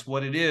company, and that's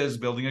what it is,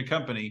 building a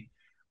company.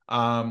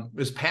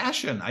 was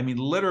passion. I mean,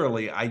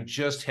 literally, I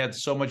just had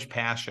so much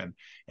passion.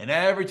 And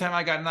every time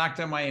I got knocked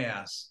on my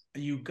ass,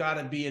 you got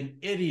to be an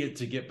idiot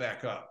to get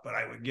back up. But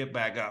I would get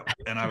back up,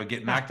 and I would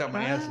get knocked on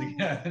my ass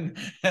again,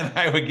 and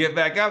I would get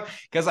back up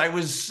because I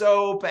was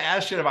so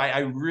passionate. I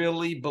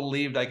really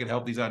believed I could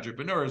help these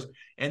entrepreneurs.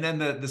 And then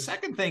the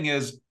second thing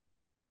is,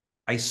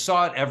 I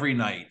saw it every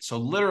night. So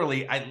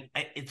literally,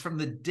 from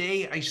the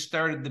day I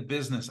started the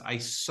business, I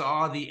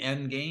saw the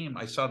end game.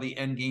 I saw the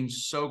end game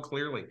so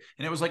clearly.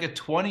 And it was like a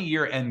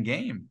 20-year end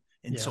game.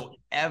 And so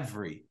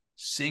every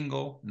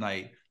single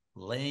night,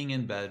 laying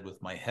in bed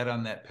with my head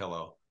on that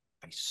pillow,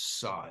 I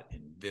saw it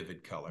in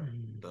vivid color.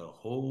 The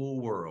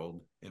whole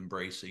world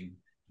embracing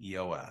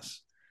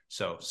EOS.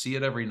 So see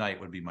it every night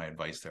would be my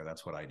advice there.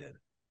 That's what I did.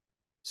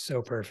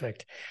 So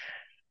perfect.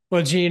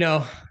 Well,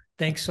 Gino,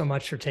 thanks so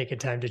much for taking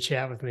time to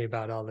chat with me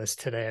about all this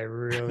today. I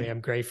really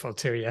am grateful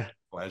to you.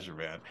 Pleasure,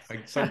 man.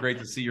 It's so great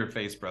to see your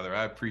face, brother.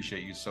 I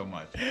appreciate you so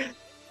much.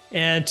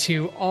 And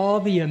to all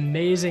the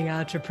amazing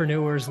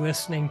entrepreneurs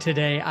listening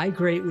today, I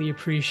greatly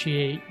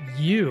appreciate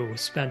you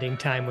spending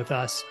time with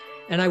us.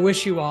 And I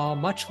wish you all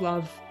much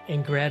love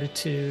and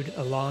gratitude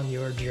along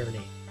your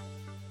journey.